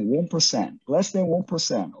less than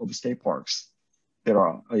 1% of the state parks that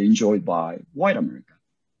are enjoyed by white American.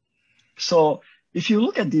 So if you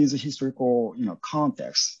look at these historical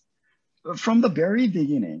contexts, from the very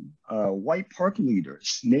beginning, white park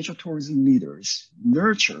leaders, nature tourism leaders,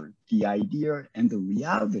 nurtured the idea and the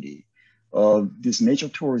reality of this nature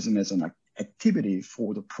tourism as an activity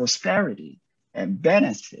for the prosperity and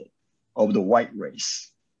benefit of the white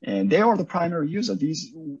race. And they are the primary user.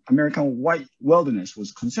 These American white wilderness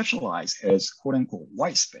was conceptualized as quote unquote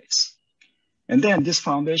white space. And then this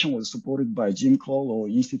foundation was supported by Jim Crow law,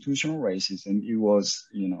 institutional racism. It was,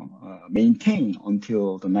 maintained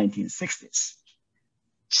until the 1960s.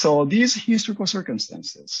 So these historical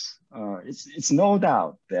circumstances, it's no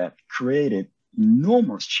doubt that created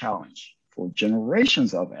enormous challenge for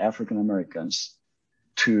generations of African Americans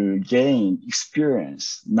to gain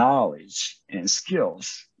experience, knowledge, and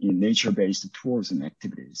skills in nature-based tourism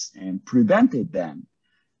activities, and prevented them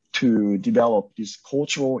to develop this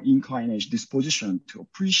cultural inclination, disposition to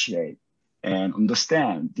appreciate and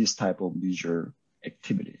understand this type of leisure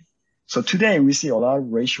activity. So today we see a lot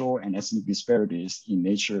of racial and ethnic disparities in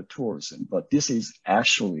nature tourism, but this is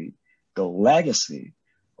actually the legacy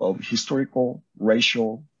of historical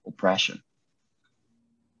racial oppression.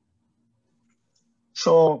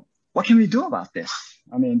 So what can we do about this?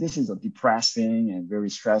 I mean, this is a depressing and very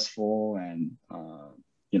stressful and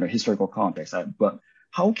historical context, but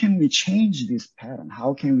how can we change this pattern?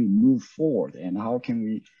 How can we move forward? And how can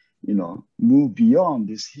we move beyond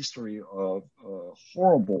this history of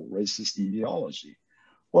horrible racist ideology?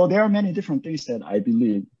 Well, there are many different things that I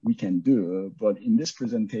believe we can do, but in this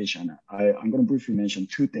presentation, I'm going to briefly mention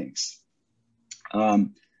two things.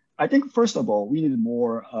 I think, first of all, we need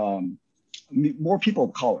more people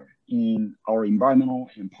of color in our environmental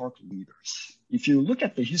and park leaders. If you look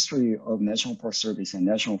at the history of National Park Service and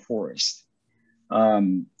National Forest,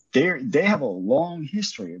 they have a long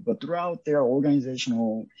history, but throughout their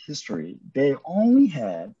organizational history, they only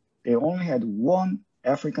had one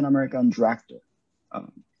African American director,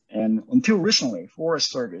 and until recently, Forest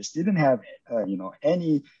Service didn't have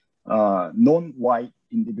any non-white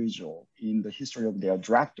individual in the history of their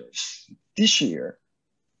directors. This year,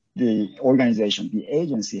 the organization, the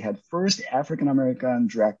agency, had first African American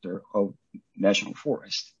director of National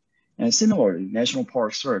Forest. And similarly, National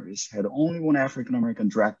Park Service had only one African American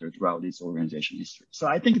director throughout its organization history. So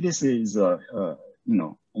I think this is,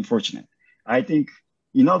 unfortunate. I think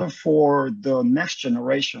in order for the next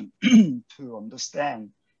generation to understand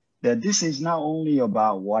that this is not only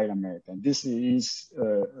about white America, this is,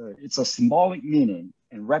 it's a symbolic meaning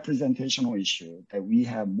and representational issue that we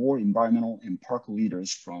have more environmental and park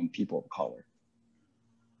leaders from people of color.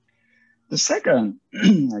 The second,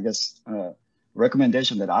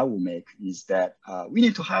 recommendation that I will make is that we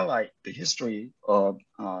need to highlight the history of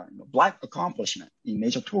Black accomplishment in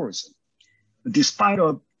nature tourism. Despite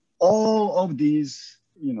of all of these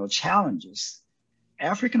challenges,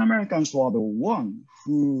 African Americans were the one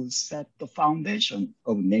who set the foundation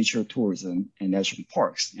of nature tourism and national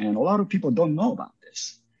parks. And a lot of people don't know about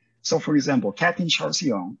this. So for example, Captain Charles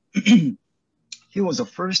Young, he was the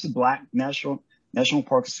first Black national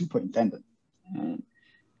park superintendent.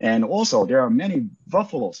 And also there are many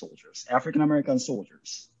Buffalo soldiers, African American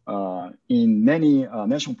soldiers, in many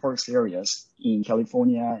national parks areas in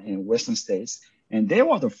California and Western states. And they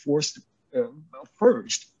were the first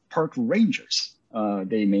park rangers.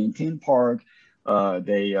 They maintain park.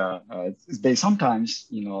 They sometimes,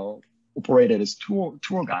 operated as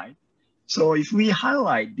tour guide. So if we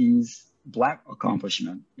highlight these Black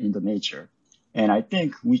accomplishments in the nature, and I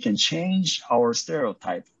think we can change our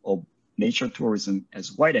stereotype of nature tourism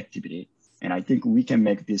as white activity, and I think we can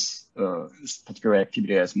make this particular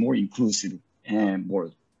activity as more inclusive and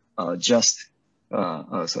more just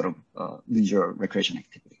leisure recreation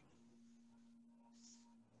activity.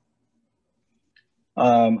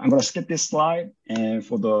 I'm going to skip this slide and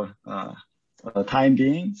for the time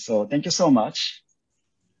being. So thank you so much.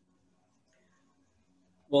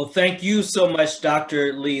 Well, thank you so much,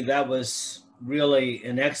 Dr. Lee. That was really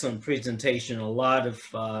an excellent presentation. A lot of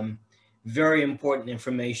very important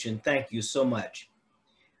information. Thank you so much.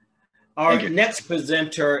 Our next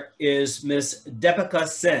presenter is Ms. Deepika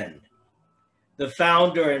Sen, the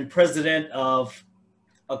founder and president of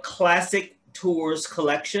a classic tours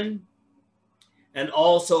collection and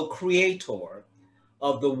also creator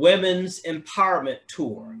of the Women's Empowerment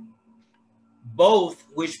Tour, both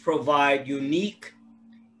which provide unique,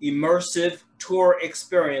 immersive tour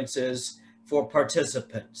experiences for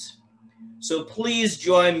participants. So please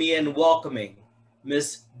join me in welcoming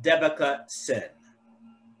Ms. Deepika Sen.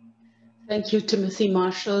 Thank you, Timothy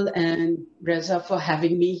Marshall and Reza, for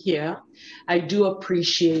having me here. I do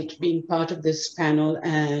appreciate being part of this panel,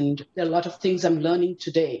 and there are a lot of things I'm learning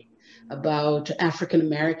today about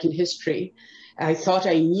African-American history. I thought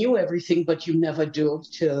I knew everything, but you never do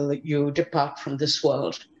till you depart from this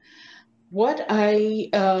world. What I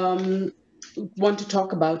want to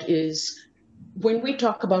talk about is, when we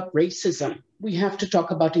talk about racism, we have to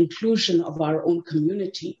talk about inclusion of our own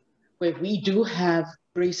community, where we do have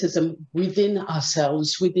racism within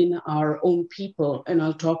ourselves, within our own people. And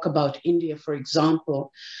I'll talk about India, for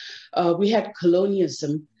example. We had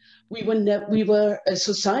colonialism. We were a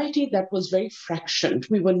society that was very fractioned.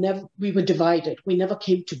 We were divided. We never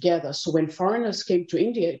came together. So when foreigners came to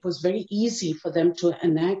India, it was very easy for them to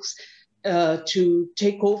annex, to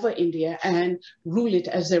take over India and rule it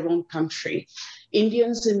as their own country.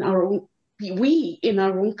 Indians in our own we in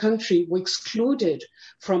our own country were excluded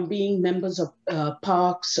from being members of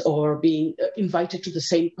parks or being invited to the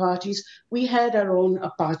same parties. We had our own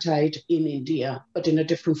apartheid in India, but in a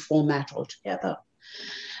different format altogether.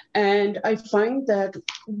 And I find that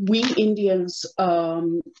we Indians,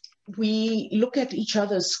 we look at each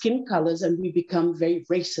other's skin colors and we become very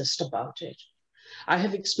racist about it. I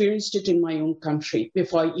have experienced it in my own country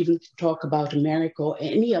before I even talk about America or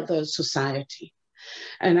any other society.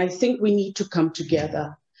 And I think we need to come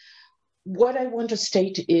together. What I want to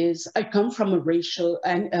state is I come from a racial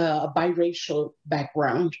and a biracial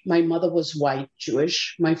background. My mother was white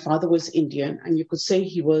Jewish. My father was Indian. And you could say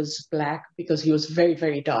he was Black because he was very,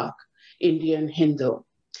 very dark, Indian, Hindu.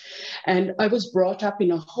 And I was brought up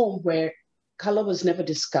in a home where color was never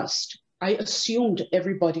discussed. I assumed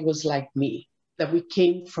everybody was like me, that we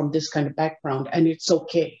came from this kind of background, and it's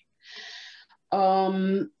okay.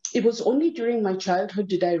 It was only during my childhood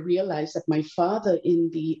did I realize that my father in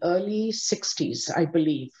the early 60s, I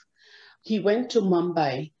believe, he went to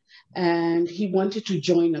Mumbai and he wanted to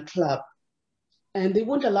join a club. And they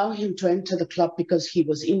wouldn't allow him to enter the club because he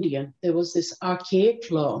was Indian. There was this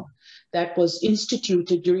archaic law that was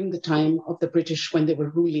instituted during the time of the British when they were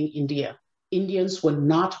ruling India. Indians were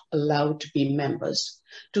not allowed to be members.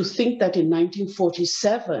 To think that in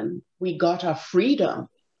 1947, we got our freedom,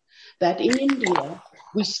 that in India,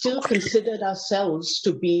 we still considered ourselves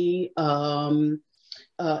to be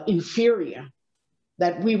inferior,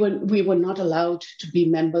 that we were not allowed to be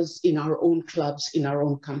members in our own clubs in our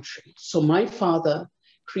own country. So my father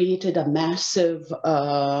created a massive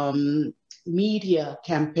media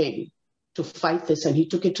campaign to fight this, and he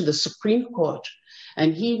took it to the Supreme Court,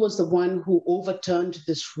 and he was the one who overturned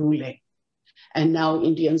this ruling. And now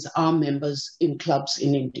Indians are members in clubs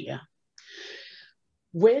in India.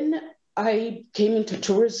 When I came into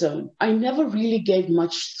tourism, I never really gave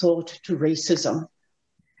much thought to racism.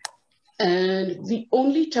 And the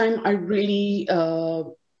only time I really,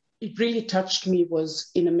 it really touched me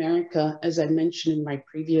was in America, as I mentioned in my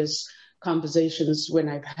previous conversations when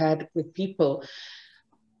I've had with people.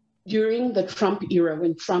 During the Trump era,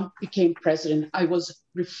 when Trump became president, I was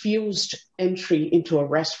refused entry into a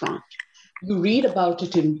restaurant. You read about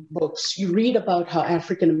it in books. You read about how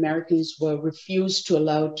African Americans were refused to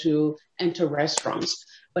allow to enter restaurants.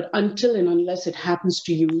 But until and unless it happens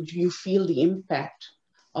to you, you feel the impact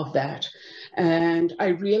of that. And I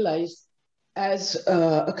realized as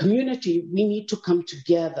a community, we need to come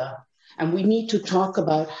together and we need to talk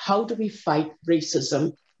about how do we fight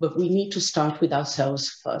racism, but we need to start with ourselves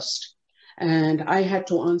first. And I had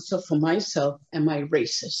to answer for myself, am I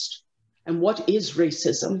racist? And what is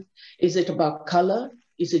racism? Is it about color?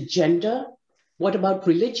 Is it gender? What about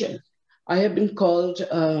religion? I have been called,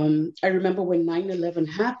 I remember when 9/11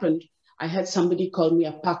 happened, I had somebody call me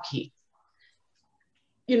a Paki.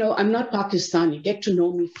 You know, I'm not Pakistani. Get to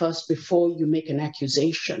know me first before you make an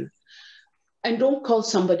accusation. And don't call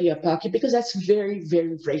somebody a Paki because that's very,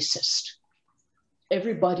 very racist.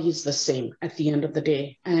 Everybody is the same at the end of the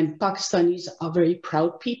day. And Pakistanis are very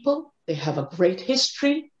proud people. They have a great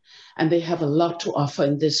history and they have a lot to offer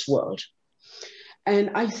in this world.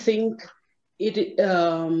 And I think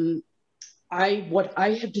what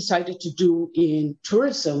I have decided to do in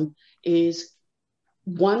tourism is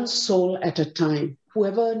one soul at a time.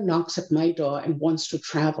 Whoever knocks at my door and wants to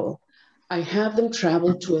travel, I have them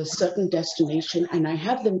travel to a certain destination and I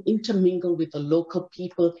have them intermingle with the local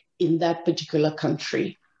people in that particular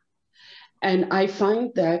country. And I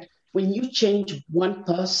find that when you change one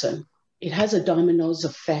person, it has a dominoes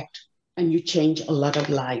effect and you change a lot of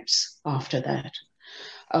lives after that.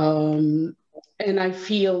 And I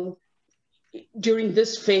feel during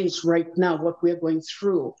this phase right now, what we're going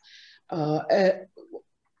through,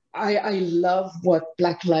 I love what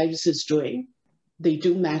Black Lives is doing. They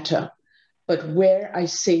do matter. But where I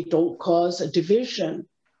say don't cause a division,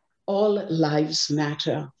 all lives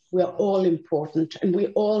matter. We're all important and we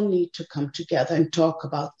all need to come together and talk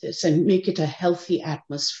about this and make it a healthy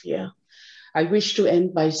atmosphere. I wish to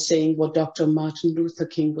end by saying what Dr. Martin Luther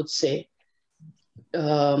King would say.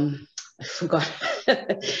 I forgot.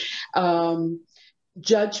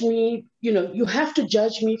 Judge me, you know, you have to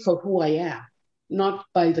judge me for who I am, not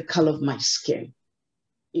by the color of my skin.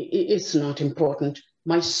 It's not important.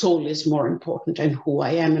 My soul is more important and who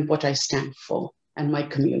I am and what I stand for and my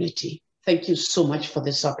community. Thank you so much for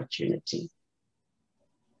this opportunity.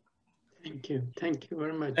 Thank you. Thank you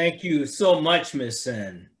very much. Thank you so much, Ms.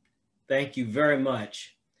 Sen. Thank you very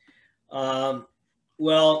much.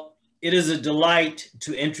 Well, it is a delight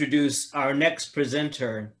to introduce our next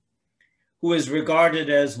presenter, who is regarded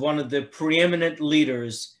as one of the preeminent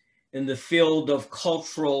leaders in the field of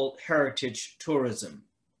cultural heritage tourism.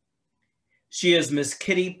 She is Ms.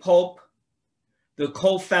 Kitty Pope, the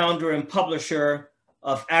co-founder and publisher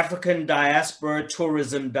of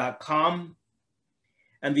AfricanDiasporaTourism.com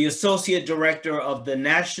and the associate director of the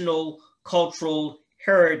National Cultural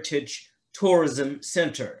Heritage Tourism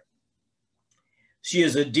Center. She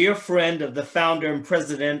is a dear friend of the founder and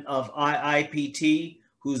president of IIPT,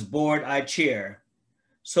 whose board I chair.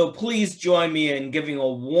 So please join me in giving a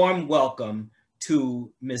warm welcome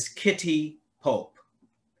to Ms. Kitty Pope.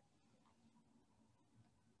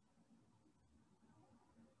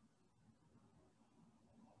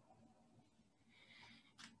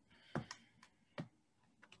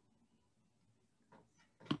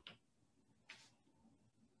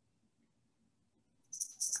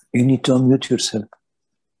 You need to unmute yourself.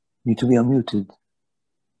 You need to be unmuted.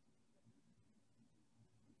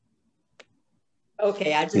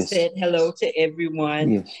 Okay, I just said hello to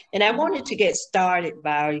everyone. Yes. And I wanted to get started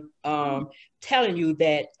by telling you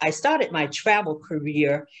that I started my travel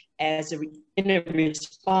career in a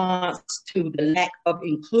response to the lack of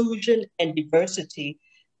inclusion and diversity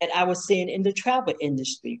that I was seeing in the travel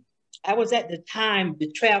industry. I was at the time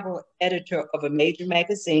the travel editor of a major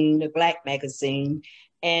magazine, a Black magazine,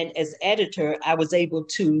 and as editor, I was able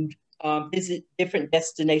to visit different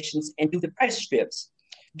destinations and do the press trips.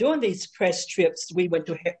 During these press trips, we went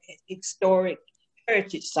to historic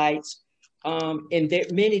heritage sites in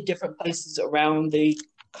many different places around the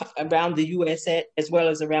US as well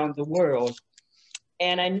as around the world.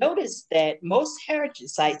 And I noticed that most heritage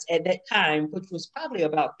sites at that time, which was probably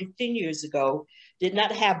about 15 years ago, did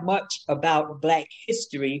not have much about Black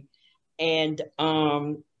history. And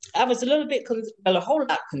I was a whole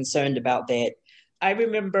lot concerned about that. I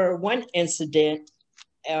remember one incident,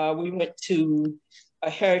 we went to a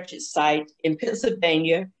heritage site in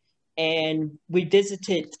Pennsylvania, and we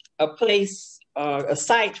visited a place, a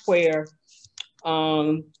site where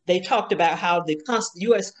they talked about how the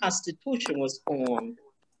US Constitution was formed.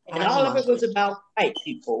 And all of it was about white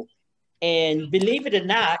people. And believe it or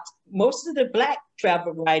not, most of the Black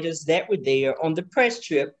travel writers that were there on the press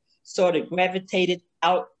trip sort of gravitated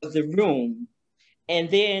out of the room. And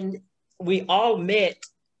then we all met,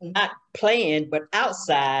 not planned, but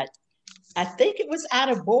outside. I think it was out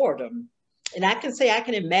of boredom. And I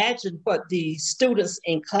can imagine what the students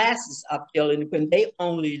in classes are feeling when they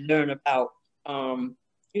only learn about, the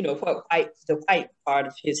white part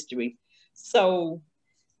of history. So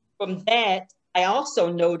from that, I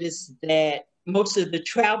also noticed that most of the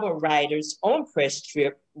travel writers on press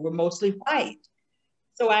trip were mostly white.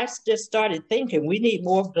 So I just started thinking we need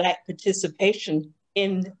more Black participation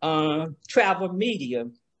in travel media.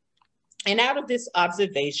 And out of this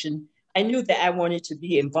observation, I knew that I wanted to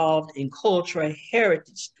be involved in cultural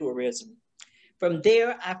heritage tourism. From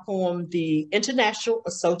there, I formed the International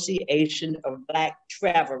Association of Black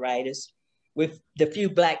Travel Writers with the few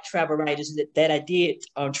Black travel writers that I did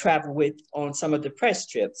travel with on some of the press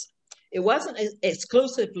trips. It wasn't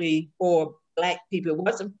exclusively for Black people. It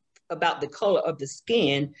wasn't about the color of the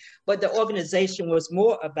skin, but the organization was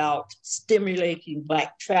more about stimulating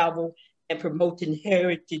Black travel and promoting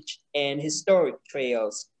heritage and historic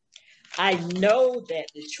trails. I know that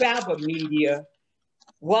the travel media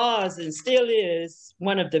was and still is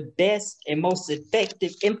one of the best and most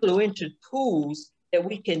effective influential tools that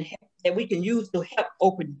we can use to help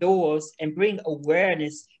open doors and bring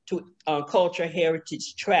awareness to cultural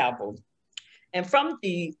heritage travel. And from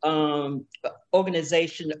the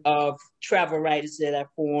organization of travel writers that I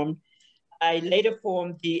formed, I later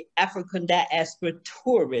formed the African Diaspora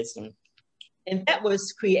Tourism. And that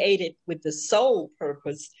was created with the sole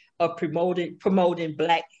purpose of promoting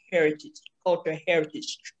Black heritage, cultural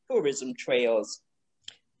heritage tourism trails.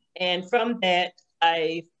 And from that,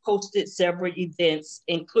 I hosted several events,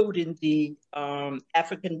 including the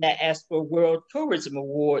African Diaspora World Tourism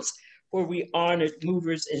Awards, where we honored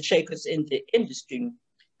movers and shakers in the industry.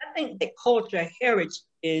 I think that cultural heritage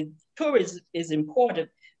tourism is important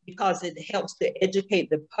because it helps to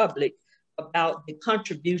educate the public about the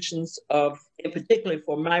contributions of, in particular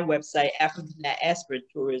for my website, African Diaspora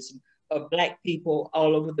Tourism, of Black people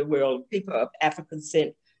all over the world, people of African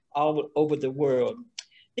descent all over the world.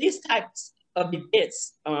 These types of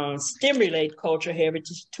events stimulate cultural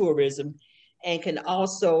heritage tourism and can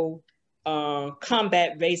also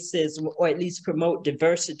combat racism, or at least promote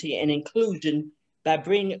diversity and inclusion by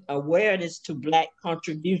bringing awareness to Black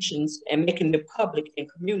contributions and making the public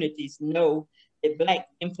and communities know that Black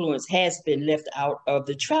influence has been left out of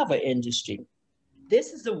the travel industry.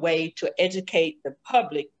 This is a way to educate the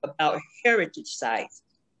public about heritage sites.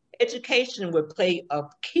 Education will play a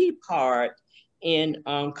key part in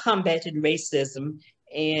combating racism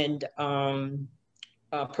and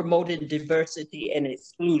promoting diversity and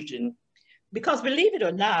exclusion. Because believe it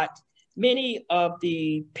or not, many of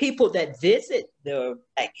the people that visit the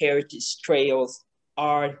Black Heritage Trails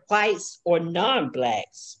are whites or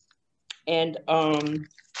non-Blacks. And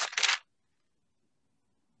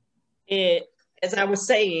as I was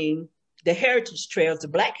saying, the heritage trails, the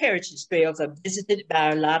Black Heritage Trails are visited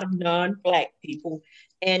by a lot of non-Black people.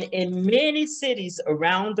 And in many cities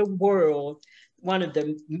around the world, one of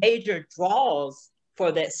the major draws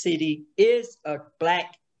for that city is a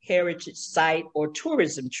Black heritage site or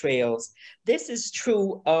tourism trails. This is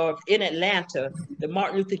true of in Atlanta. The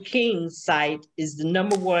Martin Luther King site is the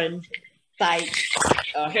 #1 site,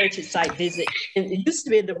 heritage site visit. And it used to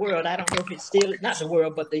be in the world. I don't know if it's still, not the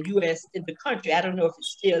world, but the US in the country. I don't know if it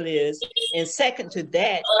still is. And second to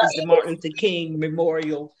that is the Martin Luther King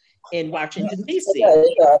Memorial in Washington, D.C.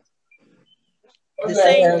 The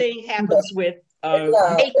same thing happens with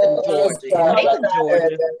Macon, Georgia. In Macon,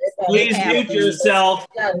 Georgia, please mute yourself.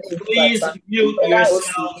 Please mute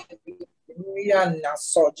yourself.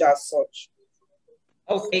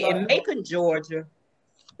 Okay, in Macon, Georgia,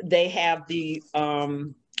 they have the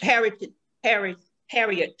Harriet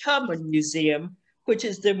Tubman Museum, which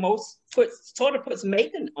is the most, sort of puts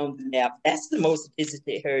Macon on the map. That's the most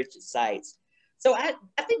visited heritage sites. So I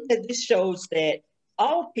think that this shows that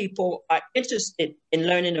all people are interested in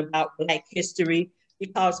learning about Black history,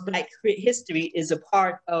 because Black history is a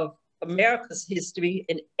part of America's history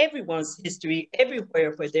and everyone's history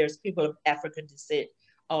everywhere where there's people of African descent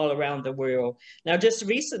all around the world. Now, just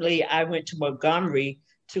recently, I went to Montgomery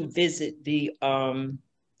to visit the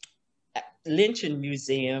Lynching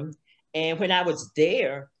Museum. And when I was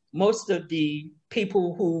there, most of the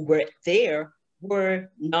people who were there were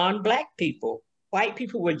non-Black people. White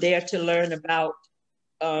people were there to learn about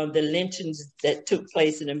the lynchings that took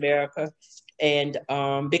place in America, and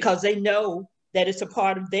because they know that it's a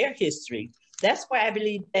part of their history. That's why I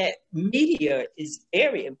believe that media is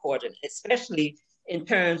very important, especially in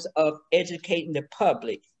terms of educating the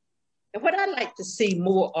public. And what I'd like to see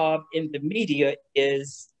more of in the media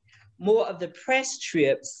is more of the press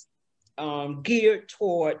trips geared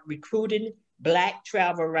toward recruiting Black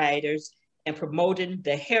travel writers and promoting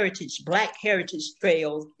the Black heritage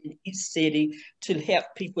trails in each city to help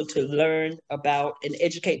people to learn about and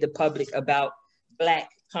educate the public about Black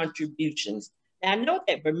contributions. Now, I know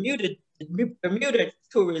that the Bermuda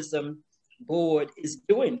Tourism Board is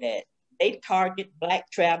doing that. They target Black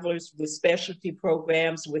travelers with specialty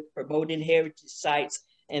programs with promoting heritage sites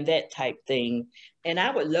and that type thing. And I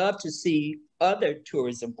would love to see other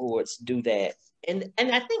tourism boards do that. And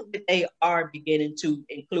I think that they are beginning to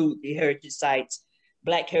include the heritage sites,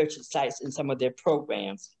 Black heritage sites in some of their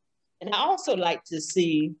programs. And I also like to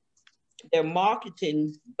see their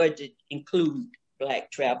marketing budget include Black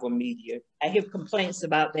travel media. I hear complaints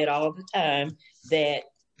about that all the time, that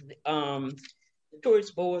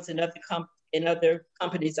tourist boards and other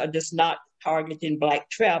companies are just not targeting Black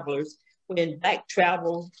travelers, when Black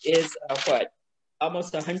travel is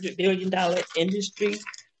almost $100 billion industry.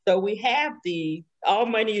 So we have all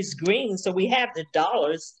money is green, so we have the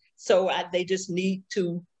dollars. So they just need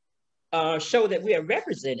to show that we are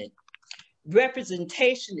represented.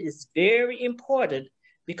 Representation is very important,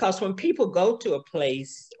 because when people go to a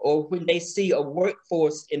place or when they see a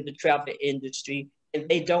workforce in the travel industry and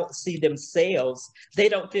they don't see themselves, they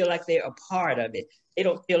don't feel like they're a part of it. They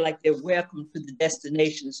don't feel like they're welcome to the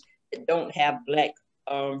destinations that don't have Black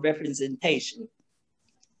representation.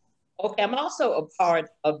 Okay, I'm also a part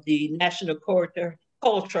of the National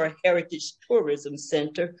Cultural Heritage Tourism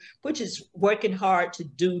Center, which is working hard to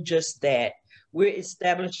do just that. We're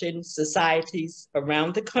establishing societies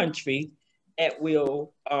around the country that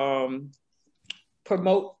will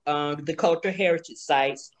promote the cultural heritage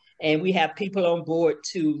sites. And we have people on board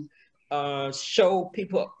to show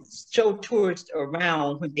tourists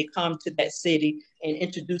around when they come to that city and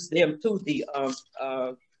introduce them to the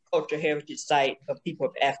cultural heritage site of people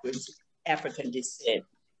of African descent.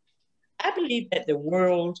 I believe that the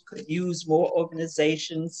world could use more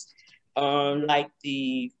organizations like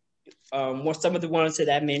some of the ones that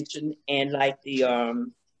I mentioned, and like the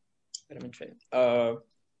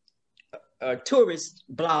tourist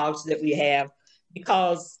blogs that we have,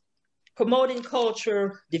 because promoting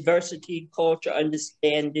culture, diversity, culture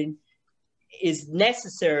understanding is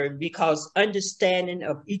necessary, because understanding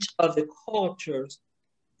of each other cultures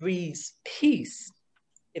breeds peace.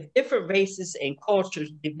 If different races and cultures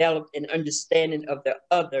develop an understanding of the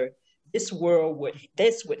other, this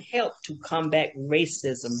would help to combat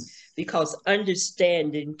racism, because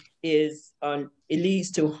understanding is it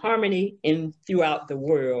leads to harmony throughout the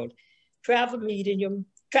world. Travel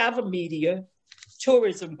media,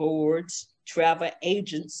 tourism boards, travel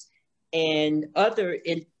agents, and other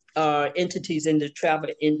entities in the travel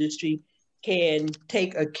industry can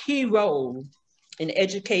take a key role in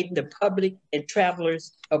educating the public and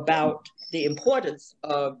travelers about the importance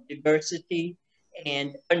of diversity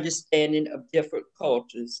and understanding of different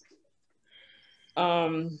cultures.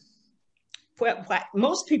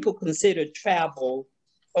 Most people consider travel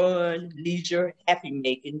fun, leisure, happy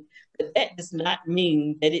making, but that does not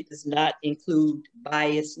mean that it does not include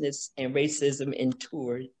biasness and racism in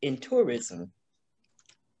tourism.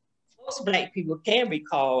 Most Black people can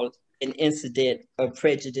recall an incident of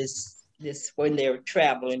prejudice when they're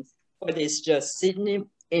traveling, whether it's just sitting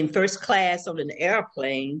in first class on an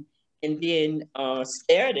airplane and being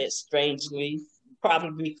stared at strangely,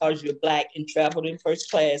 probably because you're Black and traveled in first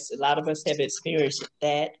class. A lot of us have experienced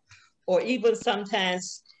that. Or even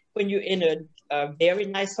sometimes when you're in a very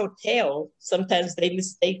nice hotel, sometimes they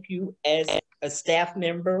mistake you as a staff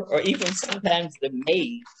member or even sometimes the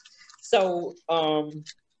maid. So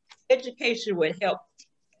education would help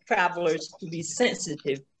travelers to be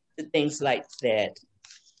sensitive to things like that.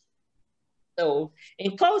 So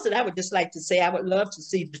in closing, I would just like to say, I would love to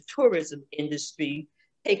see the tourism industry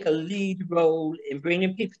take a lead role in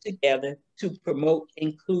bringing people together to promote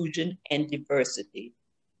inclusion and diversity.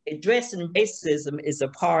 Addressing racism is a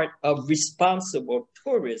part of responsible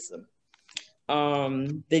tourism.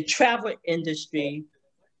 The travel industry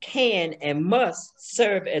can and must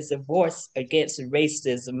serve as a voice against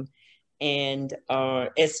racism and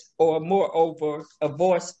moreover, a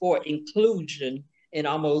voice for inclusion in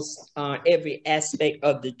almost every aspect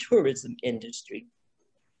of the tourism industry.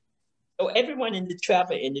 So everyone in the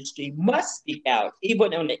travel industry must speak out,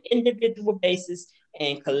 even on an individual basis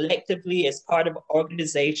and collectively as part of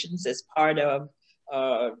organizations, as part of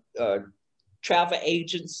travel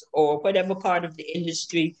agents or whatever part of the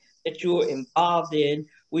industry that you're involved in.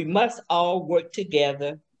 We must all work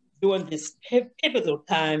together during this pivotal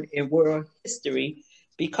time in world history,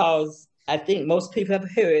 because I think most people have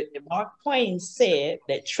heard that Mark Twain said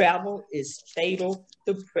that travel is fatal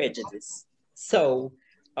to prejudice. So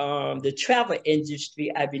the travel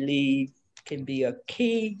industry, I believe, can be a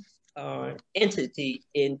key entity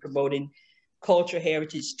in promoting cultural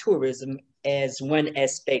heritage tourism as one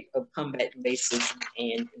aspect of combating racism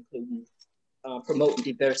and including promoting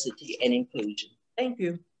diversity and inclusion. Thank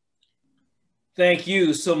you. Thank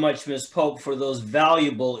you so much, Ms. Pope, for those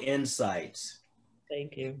valuable insights.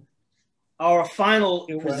 Thank you. Our final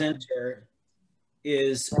presenter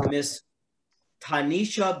is Ms.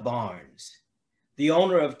 Tanisha Barnes, the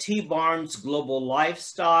owner of T. Barnes Global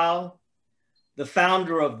Lifestyle, the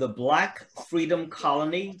founder of the Black Freedom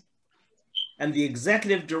Colony, and the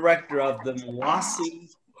executive director of the Mwasi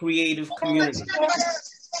Creative Community,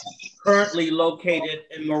 currently located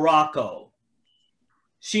in Morocco.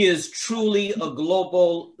 She is truly a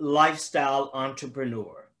global lifestyle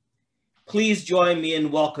entrepreneur. Please join me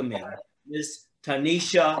in welcoming Ms.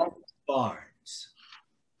 Tanisha Barnes.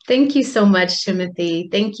 Thank you so much, Timothy.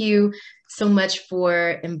 Thank you so much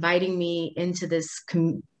for inviting me into this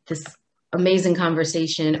amazing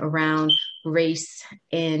conversation around race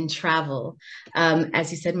and travel. As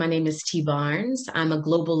you said, my name is T. Barnes. I'm a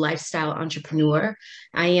global lifestyle entrepreneur.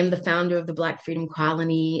 I am the founder of the Black Freedom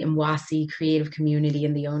Colony and Mwasi Creative Community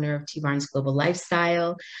and the owner of T. Barnes Global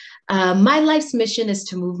Lifestyle. My life's mission is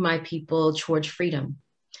to move my people towards freedom.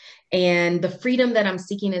 And the freedom that I'm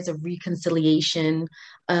seeking is a reconciliation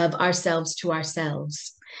of ourselves to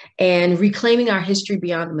ourselves, and reclaiming our history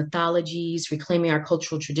beyond the mythologies, reclaiming our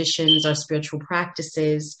cultural traditions, our spiritual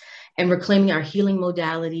practices, and reclaiming our healing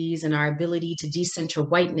modalities and our ability to decenter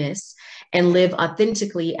whiteness and live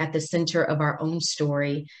authentically at the center of our own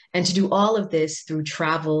story, and to do all of this through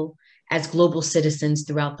travel as global citizens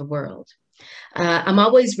throughout the world. I'm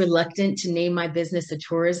always reluctant to name my business a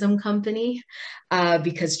tourism company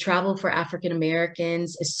because travel for African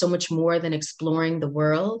Americans is so much more than exploring the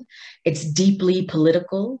world. It's deeply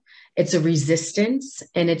political, it's a resistance,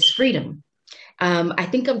 and it's freedom. I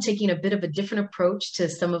think I'm taking a bit of a different approach to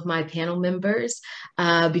some of my panel members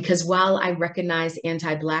because while I recognize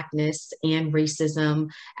anti-Blackness and racism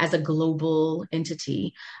as a global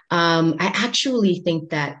entity, I actually think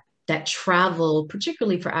that travel,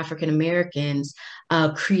 particularly for African Americans,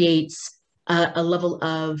 creates a level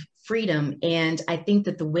of freedom. And I think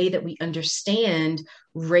that the way that we understand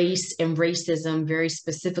race and racism very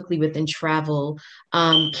specifically within travel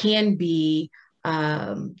can be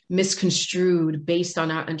misconstrued based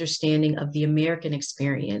on our understanding of the American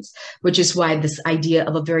experience, which is why this idea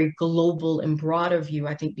of a very global and broader view,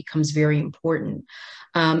 I think, becomes very important.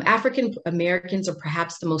 African Americans are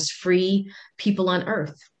perhaps the most free people on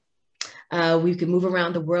earth. We can move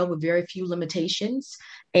around the world with very few limitations,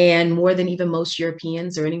 and more than even most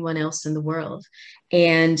Europeans or anyone else in the world.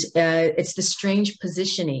 And it's the strange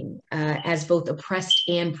positioning as both oppressed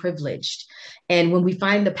and privileged. And when we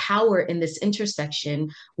find the power in this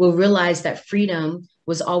intersection, we'll realize that freedom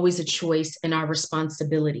was always a choice and our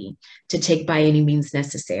responsibility to take by any means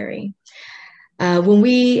necessary. When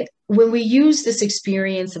we use this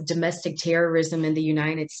experience of domestic terrorism in the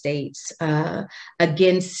United States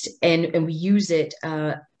against, and we use it,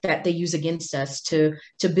 that they use against us to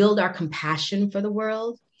build our compassion for the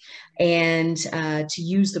world and to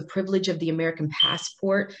use the privilege of the American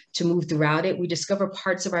passport to move throughout it, we discover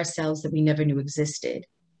parts of ourselves that we never knew existed.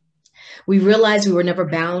 We realize we were never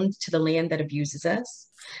bound to the land that abuses us.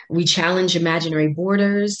 We challenge imaginary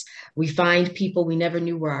borders. We find people we never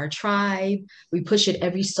knew were our tribe. We push at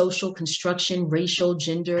every social construction, racial,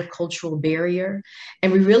 gender, cultural barrier.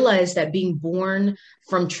 And we realize that being born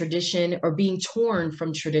from tradition or being torn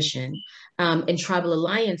from tradition and tribal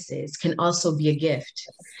alliances can also be a gift.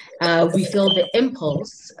 We feel the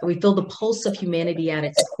impulse, we feel the pulse of humanity at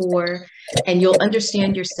its core, and you'll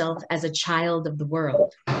understand yourself as a child of the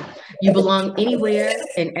world. You belong anywhere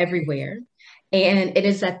and everywhere. And it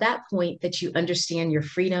is at that point that you understand your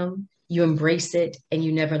freedom, you embrace it, and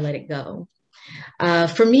you never let it go.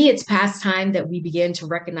 For me, it's past time that we begin to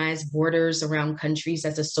recognize borders around countries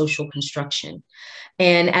as a social construction.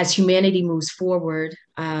 And as humanity moves forward,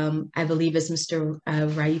 I believe as Mr.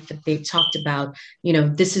 Raif, they've talked about,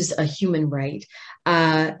 this is a human right.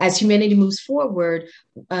 As humanity moves forward,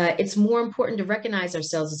 it's more important to recognize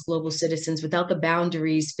ourselves as global citizens without the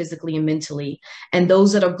boundaries physically and mentally. And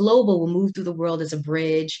those that are global will move through the world as a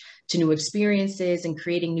bridge to new experiences and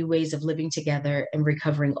creating new ways of living together and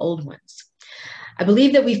recovering old ones. I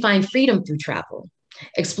believe that we find freedom through travel.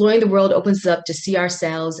 Exploring the world opens us up to see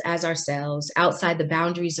ourselves as ourselves outside the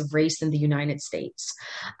boundaries of race in the United States.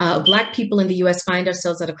 Black people in the US find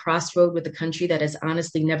ourselves at a crossroad with a country that has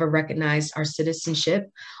honestly never recognized our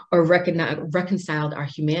citizenship or reconciled our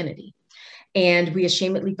humanity. And we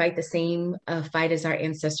ashamedly fight the same fight as our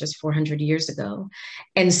ancestors 400 years ago.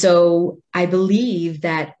 And so I believe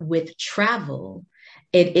that with travel,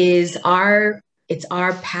 it's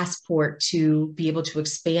our passport to be able to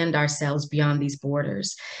expand ourselves beyond these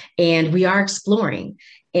borders. And we are exploring.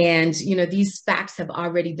 And, these facts have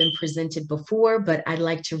already been presented before, but I'd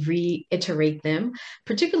like to reiterate them,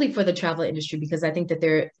 particularly for the travel industry, because I think that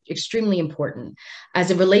they're extremely important.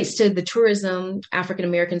 As it relates to the tourism, African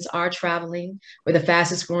Americans are traveling. We're the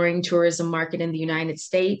fastest growing tourism market in the United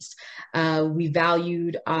States. We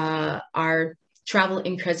valued our travel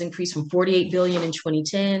has increased from 48 billion in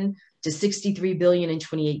 2010 to 63 billion in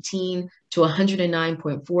 2018, to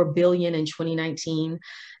 109.4 billion in 2019.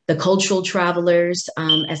 The cultural travelers,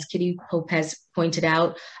 as Kitty Pope has pointed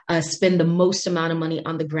out, spend the most amount of money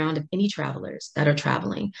on the ground of any travelers that are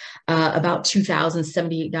traveling, about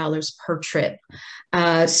 $2,078 per trip.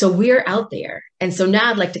 So we're out there. And so now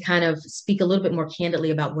I'd like to kind of speak a little bit more candidly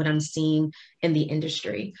about what I'm seeing in the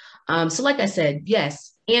industry. So like I said, yes,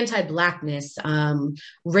 anti-Blackness,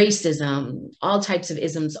 racism, all types of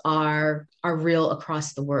isms are real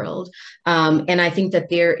across the world. And I think that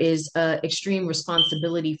there is an extreme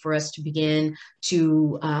responsibility for us to begin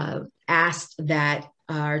to ask that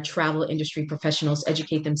our travel industry professionals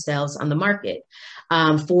educate themselves on the market.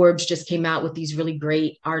 Forbes just came out with these really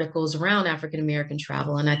great articles around African-American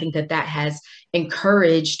travel. And I think that has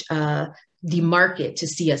encouraged the market to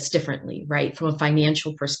see us differently, right, from a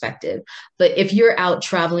financial perspective. But if you're out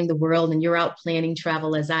traveling the world and you're out planning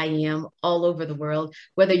travel as I am all over the world,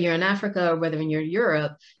 whether you're in Africa or whether you're in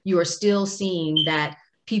Europe, you are still seeing that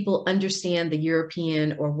people understand the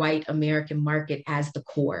European or white American market as the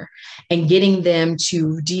core, and getting them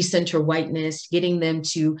to decenter whiteness, getting them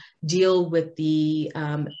to deal with the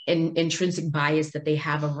intrinsic bias that they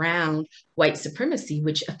have around white supremacy,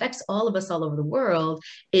 which affects all of us all over the world,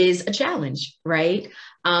 is a challenge, right?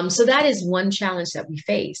 So that is one challenge that we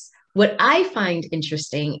face. What I find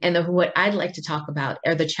interesting and what I'd like to talk about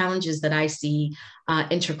are the challenges that I see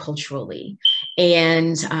interculturally,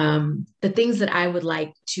 and the things that I would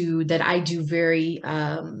like to, that I do very,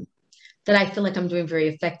 that I feel like I'm doing very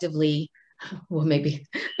effectively. Well, maybe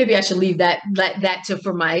I should leave that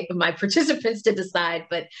for my participants to decide.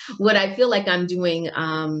 But what I feel like I'm doing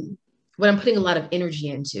what I'm putting a lot of energy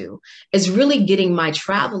into is really getting my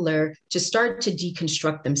traveler to start to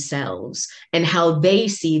deconstruct themselves and how they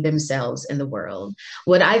see themselves in the world.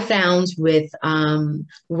 What I found with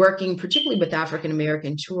working particularly with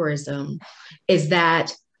African-American tourism is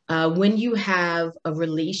that when you have a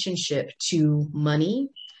relationship to money,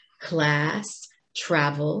 class,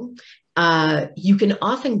 travel, you can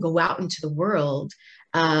often go out into the world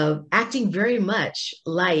acting very much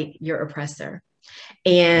like your oppressor.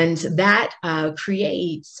 And that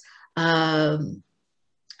creates a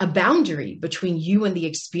boundary between you and the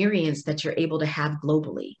experience that you're able to have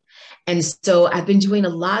globally. And so I've been doing a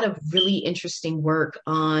lot of really interesting work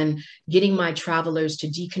on getting my travelers to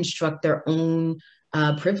deconstruct their own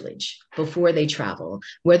privilege before they travel,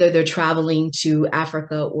 whether they're traveling to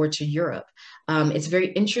Africa or to Europe. It's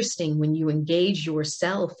very interesting when you engage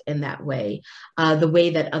yourself in that way, the way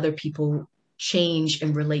that other people change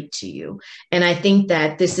and relate to you. And I think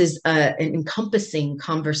that this is an encompassing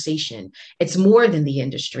conversation. It's more than the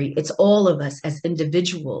industry. It's all of us as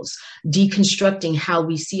individuals deconstructing how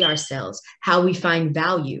we see ourselves, how we find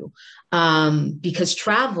value, because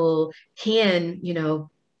travel can,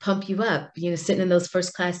 pump you up. Sitting in those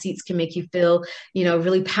first class seats can make you feel,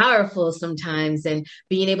 really powerful sometimes. And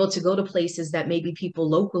being able to go to places that maybe people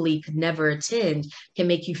locally could never attend can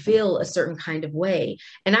make you feel a certain kind of way.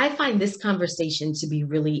 And I find this conversation to be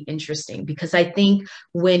really interesting because I think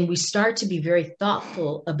when we start to be very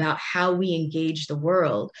thoughtful about how we engage the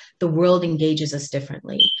world engages us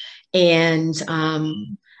differently. And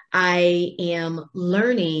I am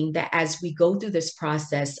learning that as we go through this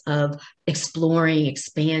process of exploring,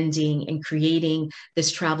 expanding, and creating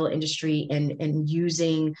this travel industry and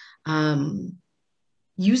using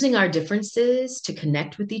our differences to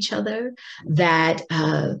connect with each other, that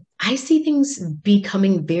I see things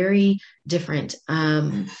becoming very different.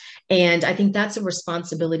 And I think that's a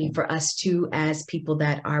responsibility for us too, as people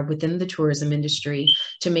that are within the tourism industry,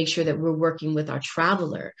 to make sure that we're working with our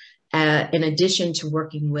traveler in addition to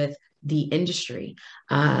working with the industry.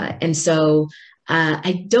 And so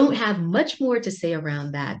I don't have much more to say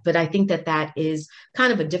around that, but I think that that is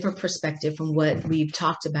kind of a different perspective from what we've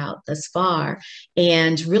talked about thus far,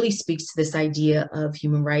 and really speaks to this idea of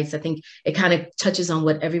human rights. I think it kind of touches on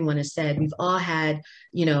what everyone has said. We've all had,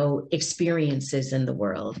 experiences in the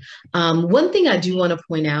world. One thing I do want to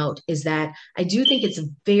point out is that I do think it's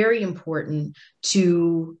very important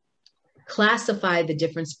to classify the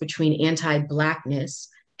difference between anti-Blackness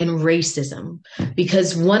and racism,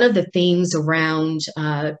 because one of the things around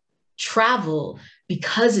travel,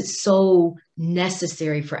 because it's so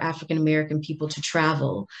necessary for African-American people to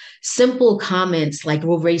travel, simple comments like,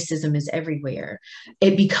 well, racism is everywhere,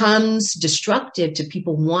 it becomes destructive to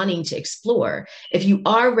people wanting to explore. If you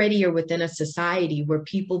already are within a society where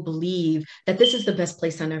people believe that this is the best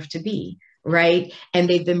place on earth to be, right? And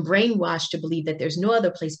they've been brainwashed to believe that there's no other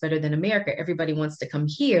place better than America. Everybody wants to come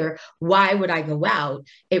here. Why would I go out?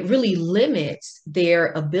 It really limits their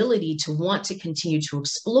ability to want to continue to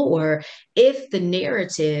explore if the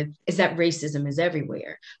narrative is that racism is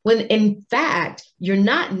everywhere. When in fact, you're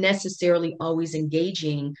not necessarily always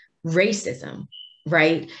engaging racism,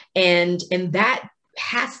 right? And that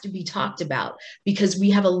has to be talked about, because we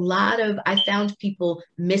have I found people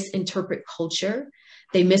misinterpret culture.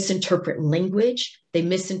 They misinterpret language. They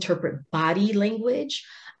misinterpret body language.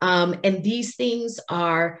 And these things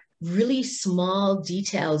are really small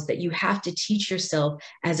details that you have to teach yourself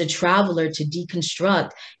as a traveler to deconstruct,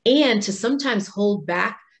 and to sometimes hold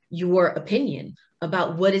back your opinion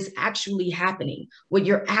about what is actually happening, what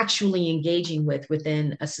you're actually engaging with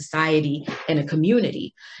within a society and a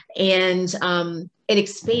community. And it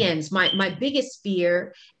expands. My biggest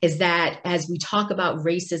fear is that as we talk about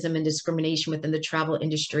racism and discrimination within the travel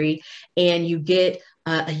industry, and you get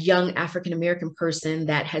a young African-American person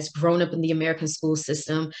that has grown up in the American school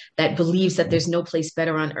system, that believes that there's no place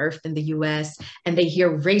better on earth than the US, and they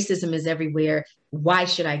hear racism is everywhere, why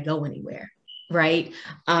should I go anywhere, right?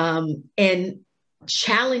 And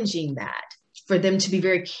challenging that, for them to be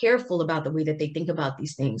very careful about the way that they think about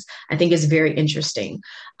these things, I think is very interesting.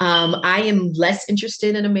 I am less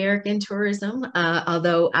interested in American tourism,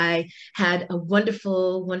 although I had a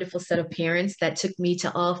wonderful, wonderful set of parents that took me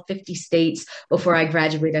to all 50 states before I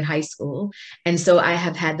graduated high school. And so I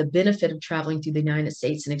have had the benefit of traveling through the United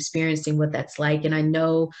States and experiencing what that's like. And I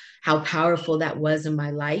know how powerful that was in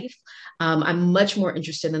my life. I'm much more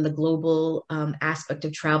interested in the global aspect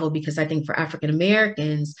of travel, because I think for African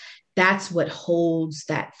Americans, that's what holds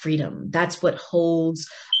that freedom. That's what holds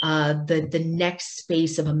the next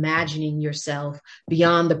space of imagining yourself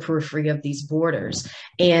beyond the periphery of these borders.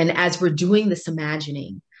 And as we're doing this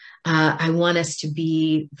imagining, I want us to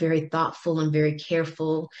be very thoughtful and very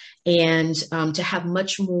careful, and to have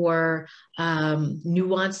much more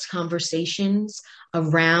nuanced conversations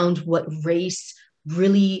around what race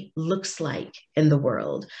really looks like in the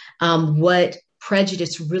world, what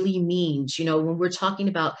prejudice really means. You know, when we're talking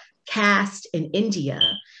about caste in India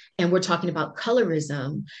and we're talking about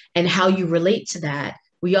colorism and how you relate to that,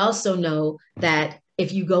 we also know that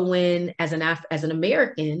if you go in as an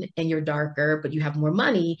American and you're darker, but you have more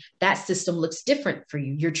money, that system looks different for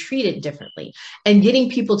you. You're treated differently. And getting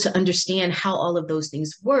people to understand how all of those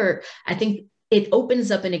things work, I think it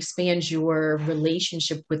opens up and expands your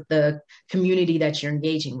relationship with the community that you're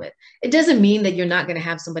engaging with. It doesn't mean that you're not going to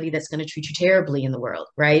have somebody that's going to treat you terribly in the world,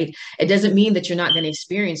 right? It doesn't mean that you're not going to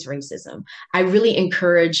experience racism. I really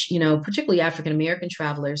encourage, you know, particularly African-American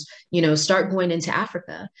travelers, you know, start going into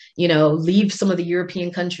Africa, you know, leave some of the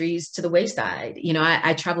European countries to the wayside. You know,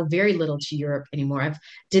 I travel very little to Europe anymore. I've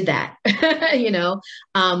did that, you know,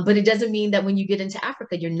 but it doesn't mean that when you get into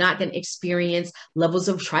Africa, you're not going to experience levels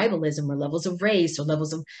of tribalism or levels of race or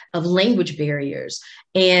levels of language barriers.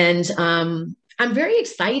 And I'm very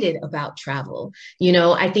excited about travel. You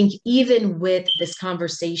know, I think even with this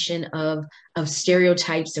conversation of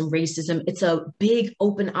stereotypes and racism, it's a big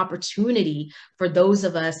open opportunity for those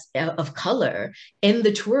of us of color in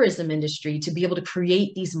the tourism industry to be able to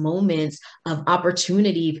create these moments of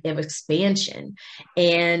opportunity, of expansion.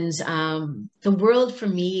 And the world for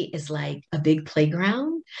me is like a big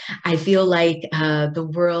playground. I feel like the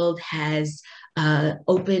world has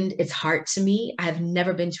opened its heart to me. I've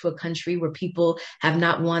never been to a country where people have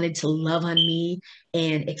not wanted to love on me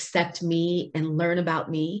and accept me and learn about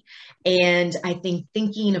me. And I think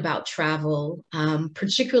thinking about travel,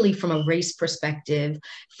 particularly from a race perspective,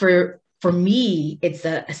 for me, it's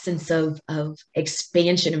a sense of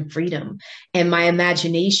expansion and freedom, and my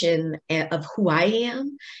imagination of who I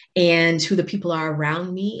am and who the people are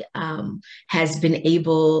around me has been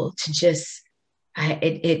able to just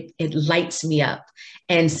it lights me up.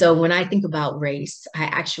 And so when I think about race, I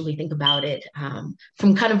actually think about it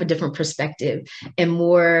from kind of a different perspective, and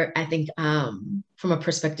more, I think, from a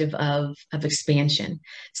perspective of expansion.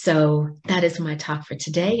 So that is my talk for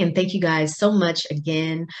today. And thank you guys so much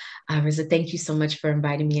again. Riza, thank you so much for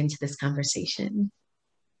inviting me into this conversation.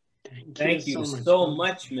 Thank you so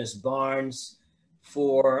much, Ms. Barnes,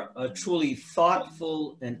 for a truly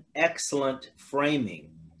thoughtful and excellent framing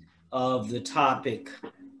of the topic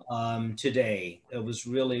today. It was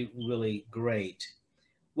really, really great.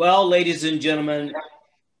 Well, ladies and gentlemen,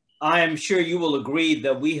 I am sure you will agree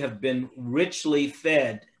that we have been richly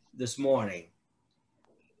fed this morning.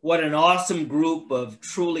 What an awesome group of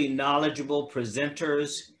truly knowledgeable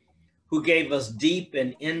presenters who gave us deep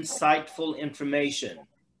and insightful information.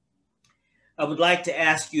 I would like to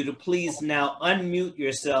ask you to please now unmute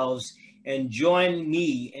yourselves and join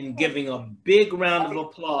me in giving a big round of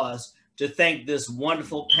applause to thank this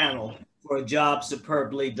wonderful panel for a job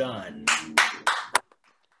superbly done.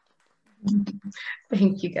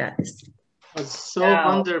 Thank you, guys. It was so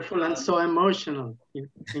wonderful and so emotional.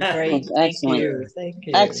 Great. Excellent. Thank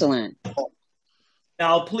you. Excellent.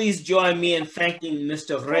 Now, please join me in thanking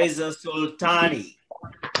Mr. Reza Soltani,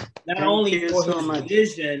 not only for his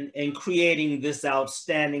vision in creating this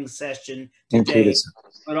outstanding session today,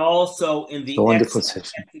 but also in the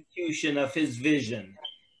execution of his vision.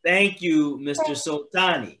 Thank you, Mr.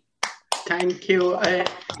 Soltani. Thank you.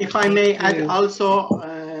 If I may add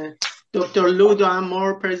also, Dr. Ludo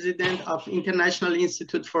Amor, President of International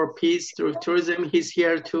Institute for Peace through Tourism, he's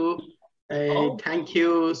here too. Thank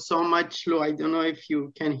you so much, Lou. I don't know if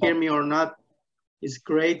you can hear me or not. It's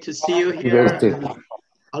great to see you here. And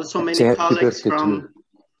also many colleagues from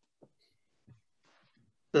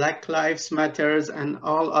Black Lives Matters and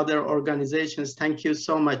all other organizations. Thank you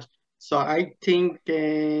so much. So I think,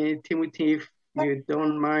 Timothy, if you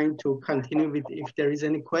don't mind to continue with if there is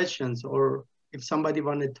any questions, or if somebody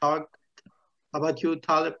want to talk about you,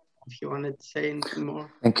 Talib, if you want to say anything more.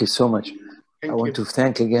 Thank you so much. I want to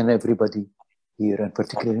thank again everybody here, and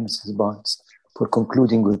particularly Mrs. Barnes, for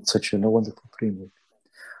concluding with such a wonderful framework.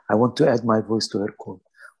 I want to add my voice to her call.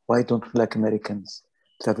 Why don't Black Americans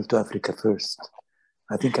travel to Africa first?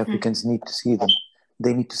 I think Africans need to see them.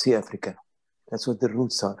 They need to see Africa. That's what the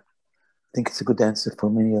roots are. I think it's a good answer for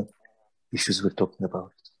many issues we're talking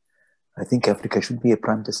about. I think Africa should be a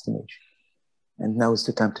prime destination. And now is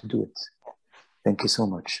the time to do it. Thank you so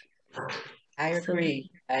much. I agree.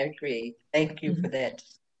 I agree. Thank you for that.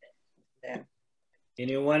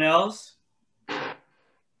 Anyone else?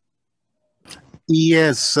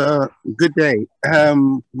 Yes, good day.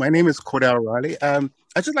 My name is Cordell Riley. I'd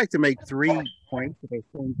just like to make 3 points that I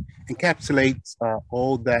think encapsulates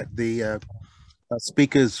all that the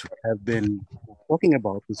speakers have been talking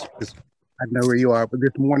about. I don't know where you are, but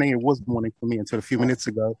this morning, it was morning for me until a few minutes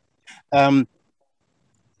ago. It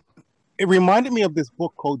reminded me of this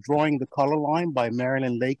book called Drawing the Color Line by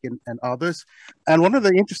Marilyn Lake and others. And one of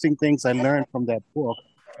the interesting things I learned from that book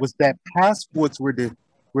was that passports were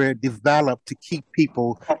developed to keep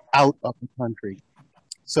people out of the country.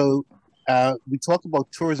 So we talked about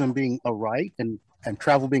tourism being a right and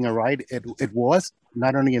travel being a right. It was,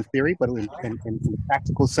 not only in theory, but in the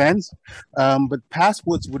practical sense. But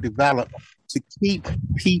passports were developed to keep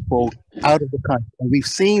people out of the country. And we've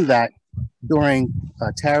seen that during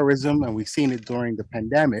terrorism, and we've seen it during the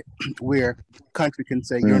pandemic, where the country can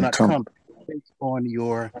say, you're not coming based on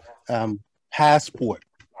your passport.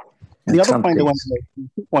 The other point I want to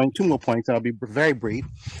make, 2 more points, and I'll be very brief.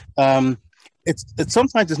 It's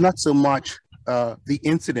sometimes it's not so much the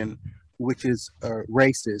incident which is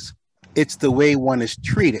racist, it's the way one is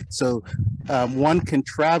treated. So one can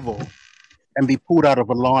travel and be pulled out of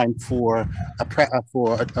a line for a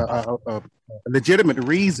legitimate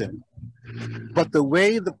reason, but the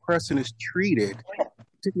way the person is treated,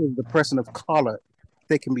 particularly the person of color,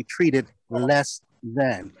 they can be treated less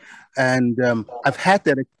than. And I've had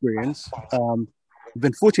that experience.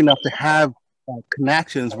 Been fortunate enough to have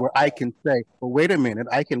connections where I can say, well, wait a minute,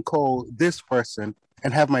 I can call this person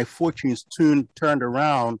and have my fortunes turned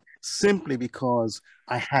around simply because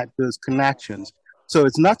I had those connections. So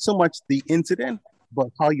it's not so much the incident, but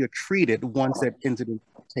how you're treated once that incident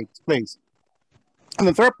takes place. And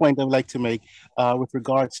the third point I would like to make with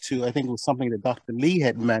regards to, I think it was something that Dr. Lee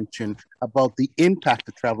had mentioned about the impact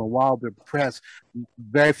of travel. While the press,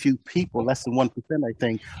 very few people, less than 1%, I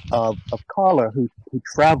think, of color who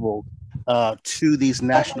travel to these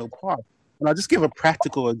national parks. And I'll just give a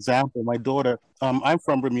practical example. My daughter, I'm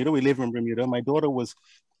from Bermuda, we live in Bermuda. My daughter was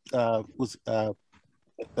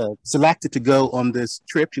selected to go on this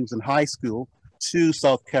trip. She was in high school to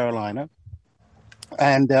South Carolina.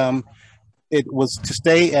 And it was to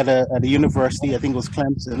stay at a university, I think it was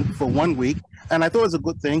Clemson, for 1 week. And I thought it was a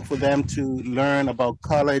good thing for them to learn about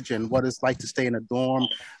college and what it's like to stay in a dorm,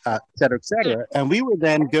 et cetera, et cetera. And we were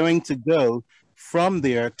then going to go from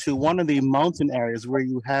there to one of the mountain areas where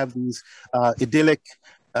you have these idyllic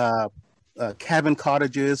cabin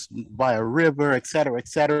cottages by a river, et cetera, et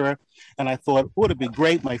cetera. And I thought, would it be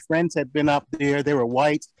great? My friends had been up there. They were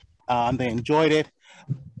white. And they enjoyed it.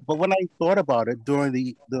 But when I thought about it during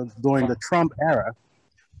the Trump era,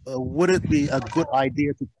 would it be a good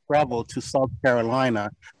idea to travel to South Carolina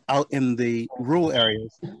out in the rural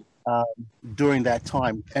areas during that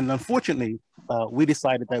time? And unfortunately, we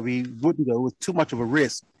decided that we wouldn't go. It was too much of a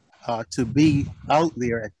risk to be out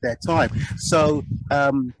there at that time. So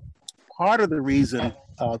part of the reason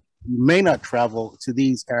we may not travel to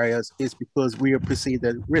these areas is because we are perceived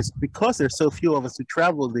at risk. Because there's so few of us who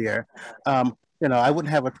travel there, you know, I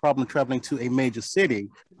wouldn't have a problem traveling to a major city,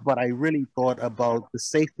 but I really thought about the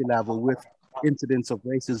safety level with incidents of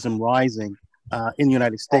racism rising in the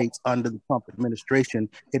United States under the Trump administration.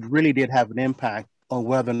 It really did have an impact on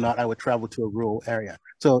whether or not I would travel to a rural area.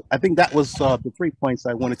 So I think that was the 3 points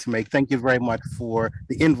I wanted to make. Thank you very much for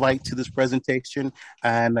the invite to this presentation,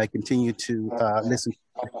 and I continue to listen.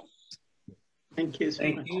 Thank you so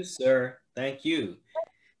much. Thank you, sir. Thank you.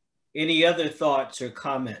 Any other thoughts or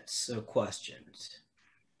comments or questions?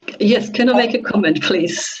 Yes, can I make a comment,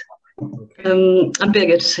 please? Okay. I'm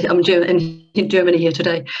Birgit. I'm in Germany here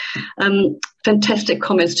today. Fantastic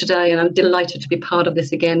comments today, and I'm delighted to be part of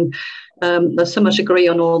this again. There's so much agree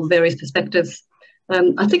on all various perspectives.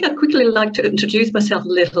 I think I'd quickly like to introduce myself a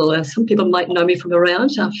little. Some people might know me from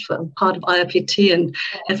around. I'm part of IRPT and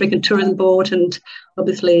African Tourism Board, and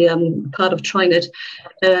obviously part of TriNet.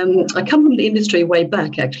 I come from the industry way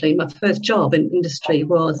back, actually. My first job in industry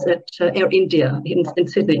was at Air India in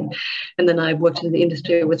Sydney. And then I worked in the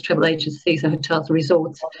industry with travel agencies and hotels and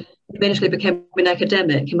resorts. Eventually became an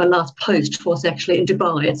academic, and my last post was actually in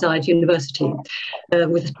Dubai at Zayed University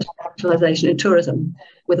with a specialization in tourism,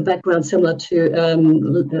 with a background similar to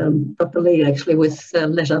Dr. Lee, actually, with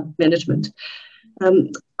leisure management.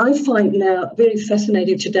 I find now very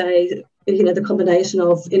fascinating today, you know, the combination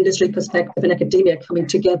of industry perspective and academia coming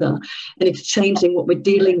together and exchanging what we're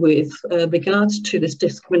dealing with regards to this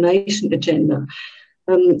discrimination agenda.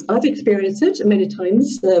 I've experienced it many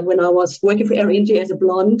times when I was working for Air India as a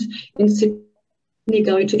blonde in Sydney.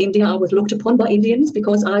 Going to India, I was looked upon by Indians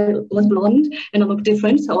because I was blonde and I looked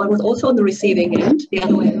different. So I was also on the receiving end, the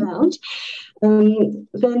other way around.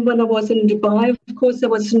 Then when I was in Dubai, of course, there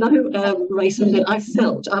was no racism that I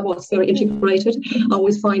felt. I was very integrated. I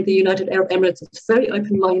always find the United Arab Emirates is very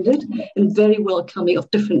open-minded and very welcoming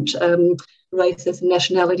of different races and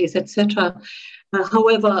nationalities, etc.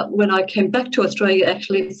 However, when I came back to Australia,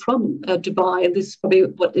 actually from Dubai, and this is probably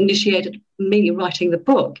what initiated me writing the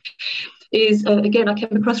book, is, again, I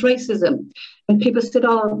came across racism. And people said,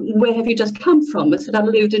 oh, where have you just come from? I said, I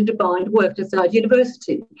lived in Dubai and worked at the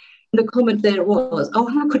university. And the comment there was, oh,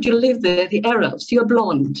 how could you live there? The Arabs, you're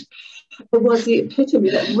blonde. It was the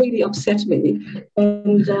epitome that really upset me.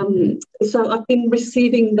 And so I've been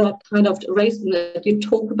receiving that kind of racism that you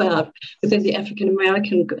talk about within the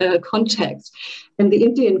African-American context. And the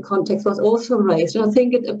Indian context was also raised. And I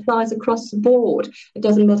think it applies across the board. It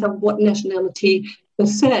doesn't matter what nationality per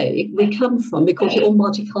se we come from, because we're all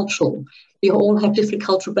multicultural. We all have different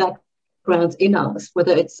cultural backgrounds in us,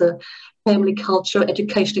 whether it's a family culture,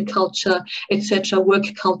 educational culture, etc., work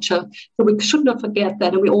culture. So we should not forget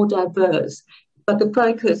that, and we're all diverse. But the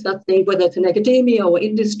focus, I think, whether it's in academia or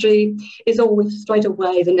industry, is always straight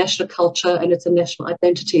away the national culture and it's a national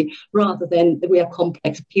identity, rather than that we are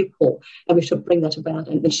complex people, and we should bring that about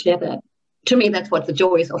and share that. To me, that's what the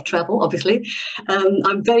joy is of travel, obviously.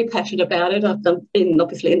 I'm very passionate about it. I've been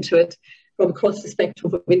obviously into it from across the spectrum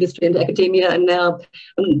from industry and academia, and now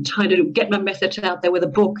I'm trying to get my message out there with a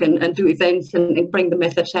book and do events and bring the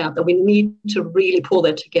message out that we need to really pull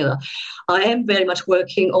that together. I am very much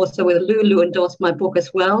working also with Lulu, endorsed my book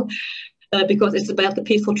as well, because it's about the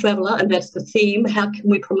peaceful traveller, and that's the theme. How can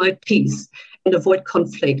we promote peace and avoid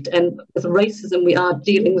conflict? And with racism, we are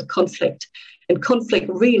dealing with conflict. And conflict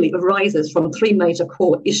really arises from three major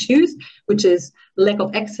core issues, which is lack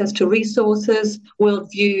of access to resources,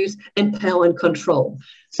 worldviews, and power and control.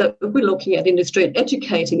 So if we're looking at industry and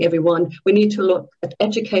educating everyone, we need to look at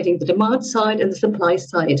educating the demand side and the supply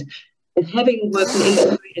side. And having worked in the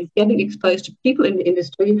industry and getting exposed to people in the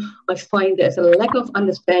industry, I find there's a lack of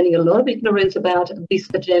understanding, a lot of ignorance about these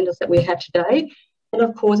agendas that we have today. And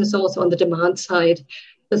of course, it's also on the demand side.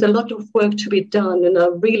 There's a lot of work to be done, and I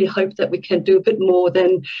really hope that we can do a bit more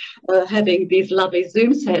than having these lovely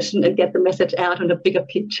Zoom sessions and get the message out on a bigger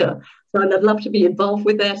picture. So I'd love to be involved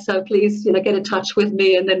with that. So please, get in touch with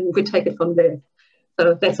me, and then we take it from there.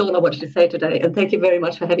 So that's all I wanted to say today. And thank you very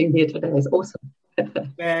much for having me here today. It's awesome.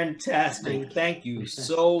 Fantastic. Thank you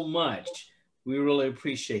so much. We really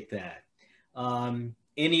appreciate that.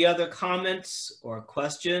 Any other comments or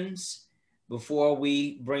questions before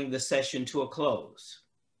we bring the session to a close?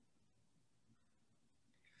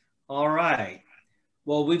 All right.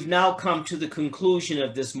 Well, we've now come to the conclusion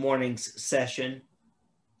of this morning's session.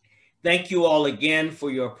 Thank you all again for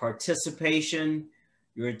your participation,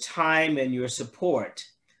 your time, and your support.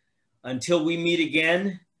 Until we meet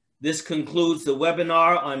again, this concludes the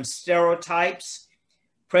webinar on stereotypes,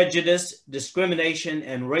 prejudice, discrimination,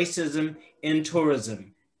 and racism in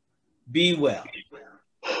tourism. Be well.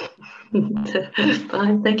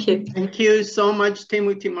 Bye. Thank you. Thank you so much,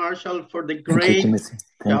 Timothy Marshall, for the great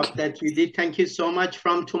job that you did. Thank you so much.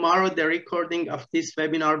 From tomorrow, the recording of this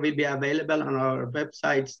webinar will be available on our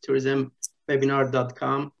website,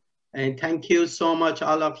 tourismwebinar.com. And thank you so much,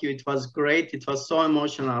 all of you. It was great. It was so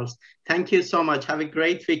emotional. Thank you so much. Have a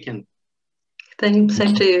great weekend. Same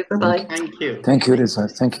to you. Bye-bye. Thank you. Thank you, Riza.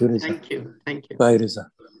 Thank you, Riza. Thank you. Thank you. Bye,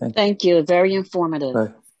 Riza. Thank you. Very informative.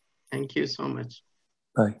 Bye. Thank you so much.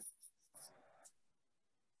 Bye.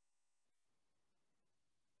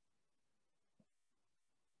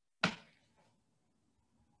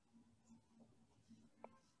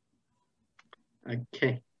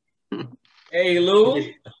 Okay. Hey, Lou.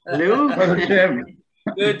 Lou. Brother Tim.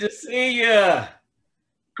 Good to see you.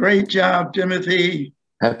 Great job, Timothy.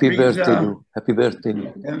 Happy birthday, Lou. Happy birthday,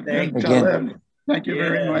 Lou. And again. Thank you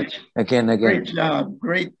very much. Again. Great job.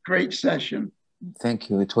 Great session. Thank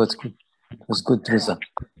you. It was good. It was good, Riza.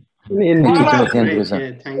 Thank you, Timothy and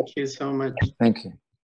Riza. Thank you so much. Thank you.